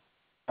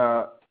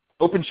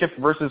OpenShift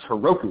versus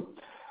Heroku.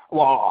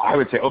 Well, I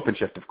would say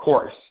OpenShift, of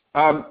course.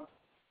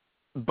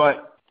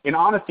 But in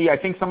honesty, I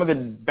think some of the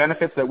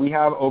benefits that we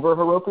have over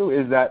Heroku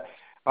is that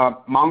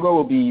Mongo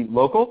will be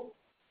local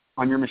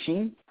on your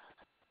machine.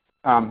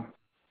 The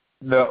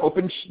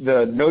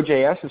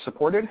Node.js is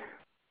supported.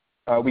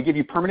 We give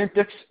you permanent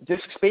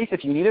disk space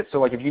if you need it. So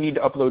like if you need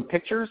to upload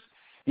pictures,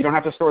 you don't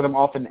have to store them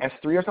off in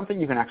S3 or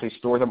something. You can actually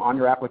store them on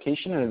your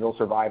application, and it'll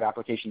survive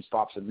application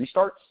stops and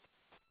restarts.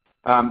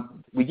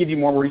 We give you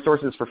more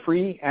resources for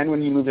free, and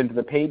when you move into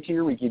the paid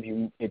tier,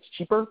 it's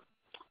cheaper.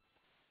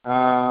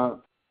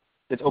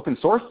 It's open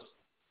source,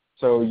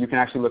 so you can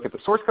actually look at the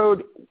source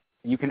code.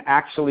 You can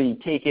actually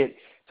take it.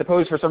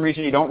 Suppose for some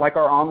reason you don't like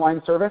our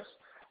online service,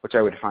 which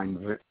I would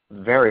find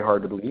very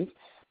hard to believe.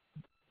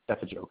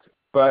 That's a joke.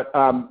 But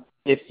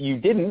if you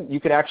didn't, you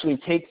could actually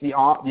take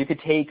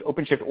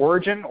OpenShift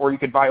Origin, or you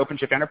could buy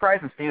OpenShift Enterprise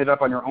and stand it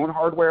up on your own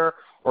hardware,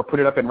 or put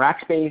it up in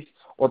Rackspace,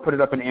 or put it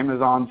up in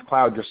Amazon's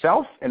cloud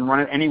yourself and run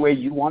it any way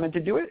you wanted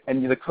to do it,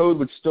 and the code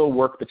would still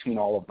work between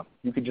all of them.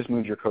 You could just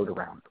move your code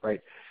around,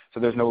 right? So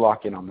there's no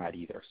lock-in on that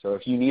either. So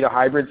if you need a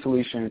hybrid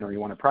solution or you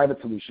want a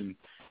private solution,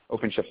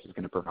 OpenShift is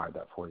going to provide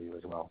that for you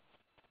as well.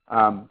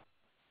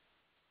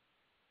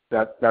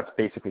 That's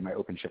basically my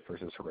OpenShift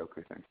versus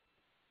Heroku thing.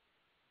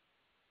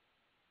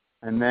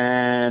 And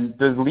then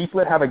does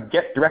Leaflet have a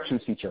get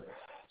directions feature?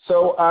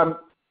 So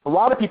a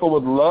lot of people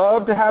would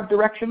love to have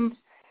directions.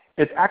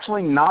 It's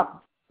actually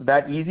not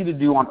that easy to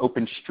do on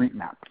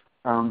OpenStreetMap.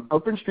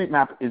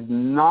 OpenStreetMap is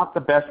not the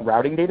best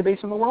routing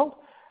database in the world,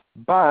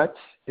 but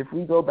if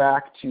we go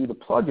back to the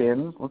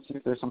plugins, let's see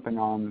if there's something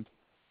on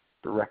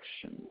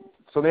directions.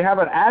 So they have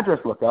an address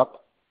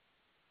lookup,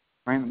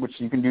 right, which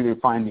you can do to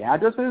find the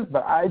addresses,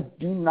 but I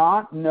do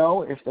not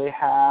know if they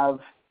have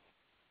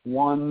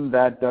one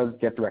that does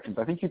get directions.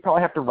 I think you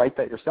probably have to write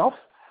that yourself.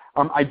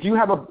 I do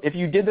have if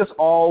you did this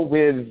all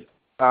with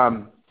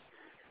PostJS,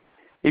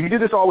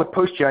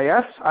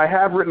 I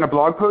have written a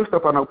blog post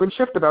up on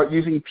OpenShift about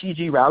using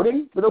PG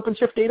routing with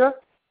OpenShift data.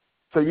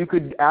 So you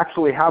could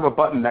actually have a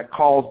button that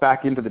calls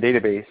back into the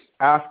database,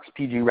 asks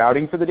PG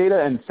routing for the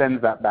data, and sends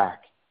that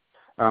back.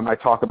 I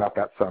talk about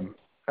that some.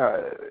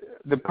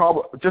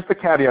 Just the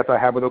caveats I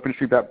have with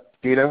OpenStreetMap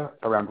data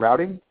around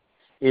routing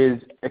is,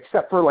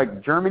 except for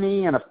like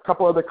Germany and a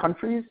couple other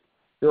countries,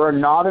 there are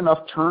not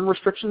enough turn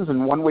restrictions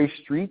and one-way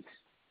streets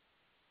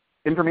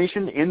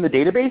information in the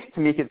database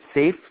to make it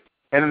safe,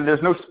 and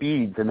there's no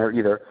speeds in there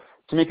either,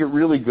 to make it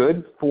really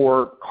good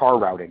for car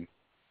routing.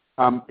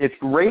 It's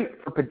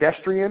great for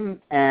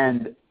pedestrian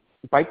and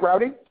bike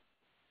routing,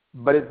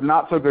 but it's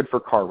not so good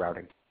for car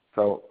routing.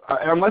 So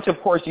unless,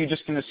 of course, you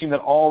just can assume that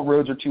all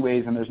roads are two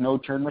ways and there's no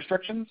turn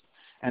restrictions,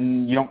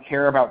 and you don't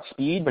care about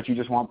speed, but you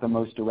just want the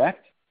most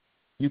direct,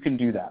 you can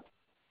do that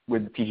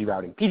with PG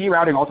routing. PG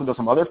routing also does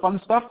some other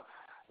fun stuff,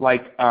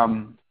 like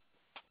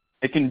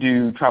it can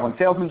do traveling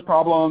salesman's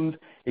problems,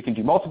 it can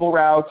do multiple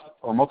routes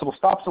or multiple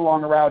stops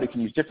along a route, it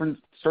can use different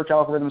search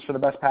algorithms for the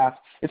best path.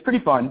 It's pretty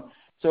fun.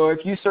 So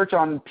if you search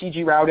on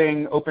PG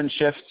routing,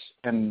 OpenShift,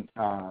 and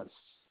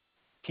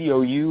Pousty,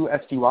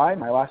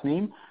 my last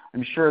name,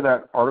 I'm sure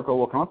that article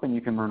will come up and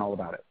you can learn all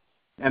about it.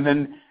 And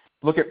then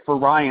look for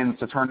Ryan's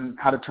to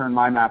how to turn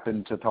my map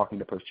into talking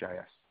to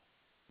PostJS.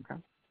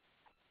 Okay.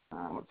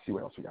 Let's see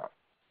what else we got.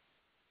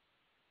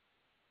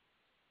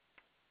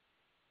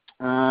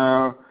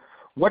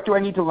 What do I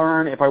need to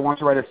learn if I want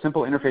to write a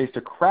simple interface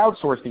to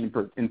crowdsource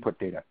the input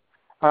data?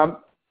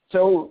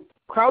 So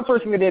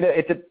crowdsourcing the data,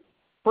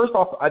 first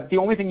off, the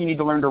only thing you need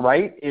to learn to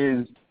write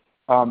is,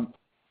 from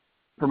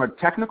a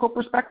technical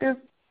perspective,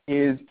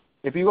 is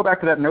if you go back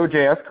to that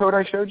Node.js code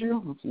I showed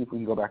you, let's see if we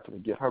can go back to the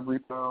GitHub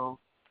repo.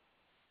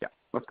 Yeah,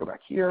 let's go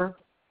back here.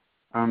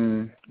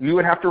 You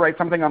would have to write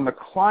something on the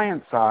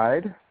client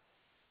side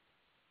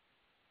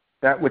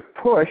that would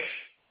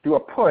do a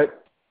put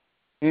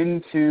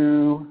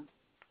into,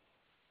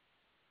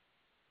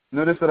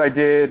 notice that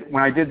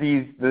when I did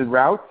the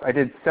routes, I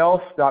did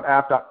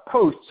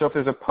self.app.post. So if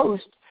there's a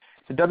post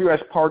to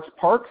WS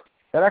parks,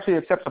 that actually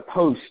accepts a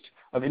post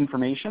of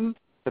information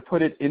to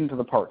put it into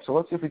the park. So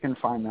let's see if we can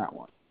find that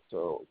one.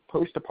 So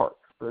post to park.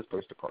 Where's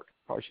post to park?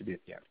 Probably should be at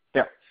the end.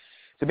 Yeah.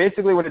 So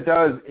basically what it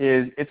does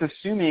is it's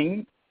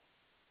assuming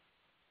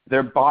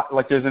there's a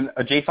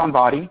JSON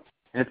body,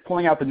 and it's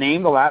pulling out the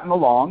name, the lat, and the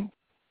long,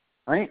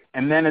 right?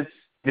 And then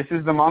this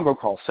is the Mongo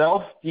call,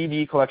 self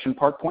db collection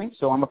park point.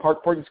 So on the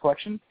park points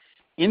collection,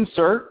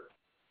 insert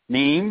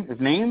name is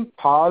name,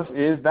 pause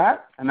is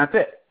that, and that's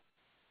it,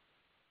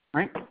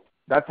 right?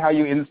 That's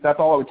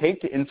all it would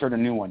take to insert a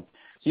new one.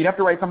 So you'd have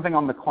to write something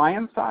on the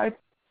client side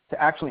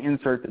to actually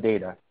insert the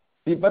data.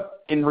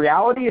 But in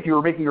reality, if you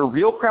were making a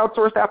real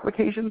crowdsourced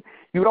application,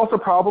 you would also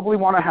probably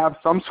want to have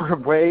some sort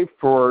of way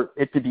for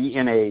it to be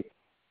in a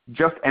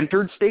just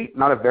entered state,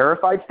 not a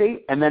verified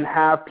state, and then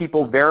have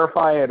people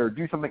verify it or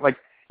do something like,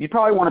 you'd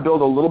probably want to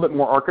build a little bit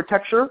more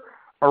architecture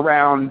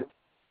around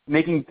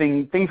making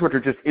things which are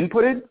just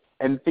inputted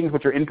and things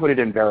which are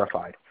inputted and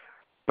verified.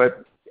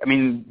 But I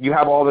mean, you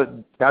have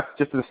that's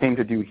just the same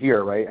to do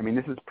here, right? I mean,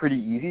 this is pretty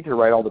easy to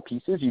write all the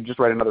pieces. You just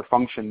write another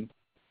function.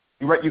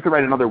 You could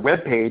write another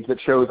web page that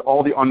shows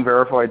all the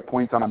unverified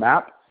points on a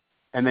map,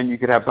 and then you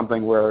could have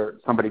something where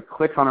somebody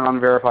clicks on an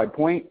unverified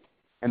point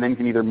and then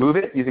can either move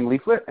it using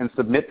Leaflet and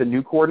submit the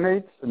new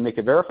coordinates and make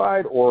it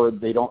verified, or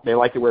they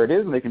like it where it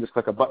is and they can just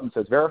click a button that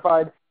says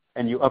verified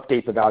and you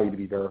update the value to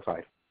be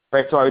verified.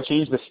 Right? So I would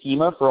change the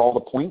schema for all the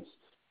points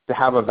to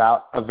have a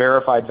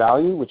verified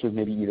value, which is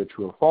maybe either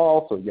true or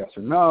false, or yes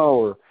or no,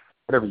 or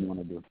whatever you want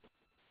to do.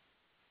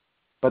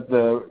 But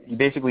you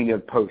basically need a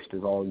post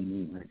is all you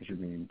need, right? Because you're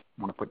going to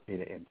want to put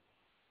data in.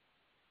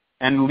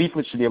 And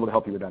Leaflet should be able to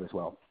help you with that as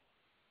well.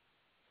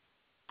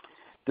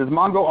 Does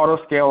Mongo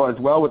auto-scale as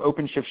well with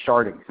OpenShift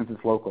sharding since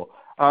it's local?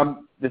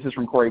 This is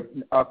from Corey.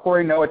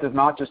 Corey, no, it does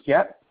not just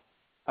yet.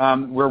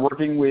 We're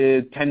working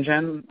with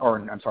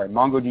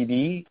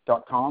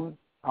MongoDB.com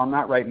on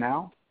that right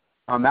now.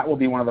 That will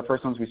be one of the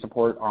first ones we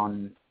support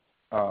on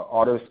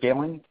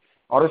auto-scaling.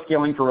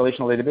 Auto-scaling for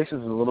relational databases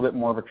is a little bit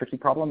more of a tricky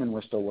problem, and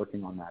we're still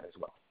working on that as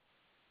well.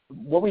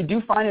 What we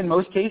do find in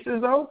most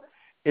cases, though,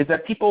 is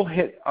that people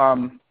hit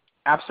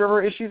app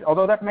server issues,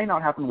 although that may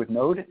not happen with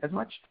Node as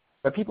much.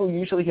 but people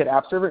usually hit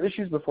app server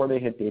issues before they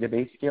hit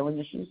database scaling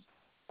issues,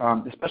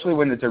 especially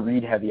when it's a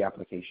read-heavy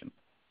application.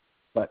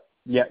 But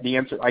yeah, the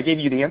answer, I gave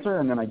you the answer,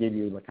 and then I gave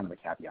you like kind of a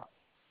caveat.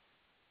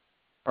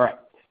 All right.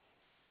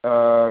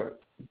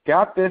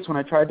 Got this when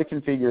I tried to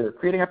configure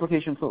creating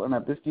application float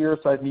map. This gear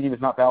size medium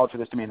is not valid for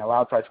this domain.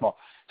 Allowed size small.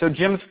 So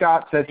Jim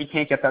Scott says he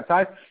can't get that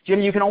size.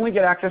 Jim, you can only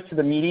get access to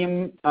the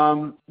medium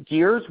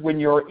gears when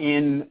you're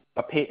in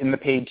the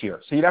paid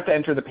tier. So you'd have to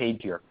enter the paid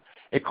tier.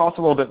 It costs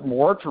a little bit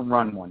more to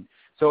run one.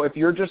 So if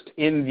you're just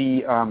in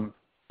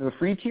the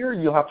free tier,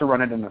 you'll have to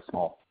run it in the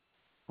small.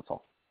 That's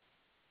all.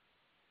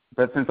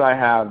 But since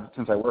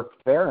I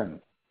worked there, and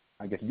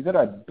I guess you did,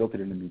 I built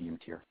it in the medium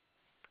tier.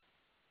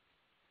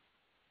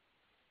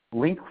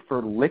 Link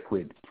for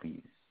liquid,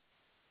 please.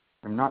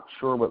 I'm not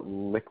sure what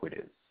liquid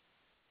is.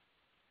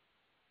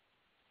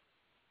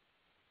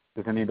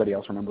 Does anybody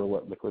else remember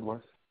what liquid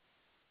was?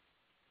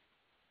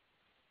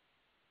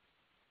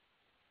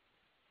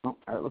 No,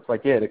 it looks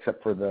like it,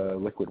 except for the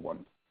liquid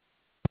one.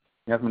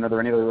 Yasmin, are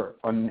there any other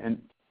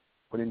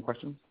put-in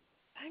questions?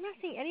 I'm not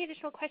seeing any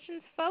additional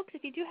questions, folks.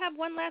 If you do have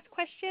one last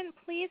question,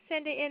 please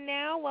send it in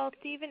now while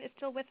Steven is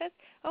still with us.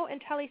 Oh,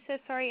 and Tully says,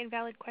 sorry,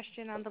 invalid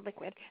question on the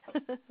liquid.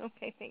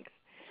 Okay, thanks.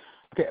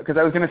 Okay, because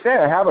I was going to say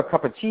I have a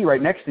cup of tea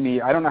right next to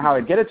me. I don't know how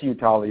I'd get it to you,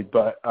 Tali,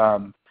 but I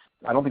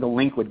don't think a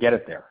link would get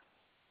it there.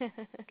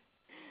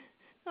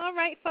 All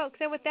right, folks.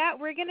 And with that,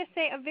 we're going to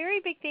say a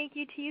very big thank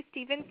you to you,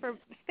 Steven, for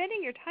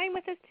spending your time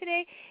with us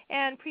today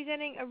and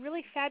presenting a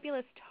really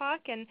fabulous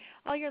talk. And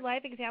all your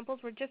live examples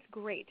were just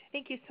great.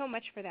 Thank you so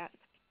much for that.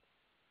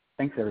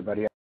 Thanks,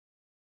 everybody.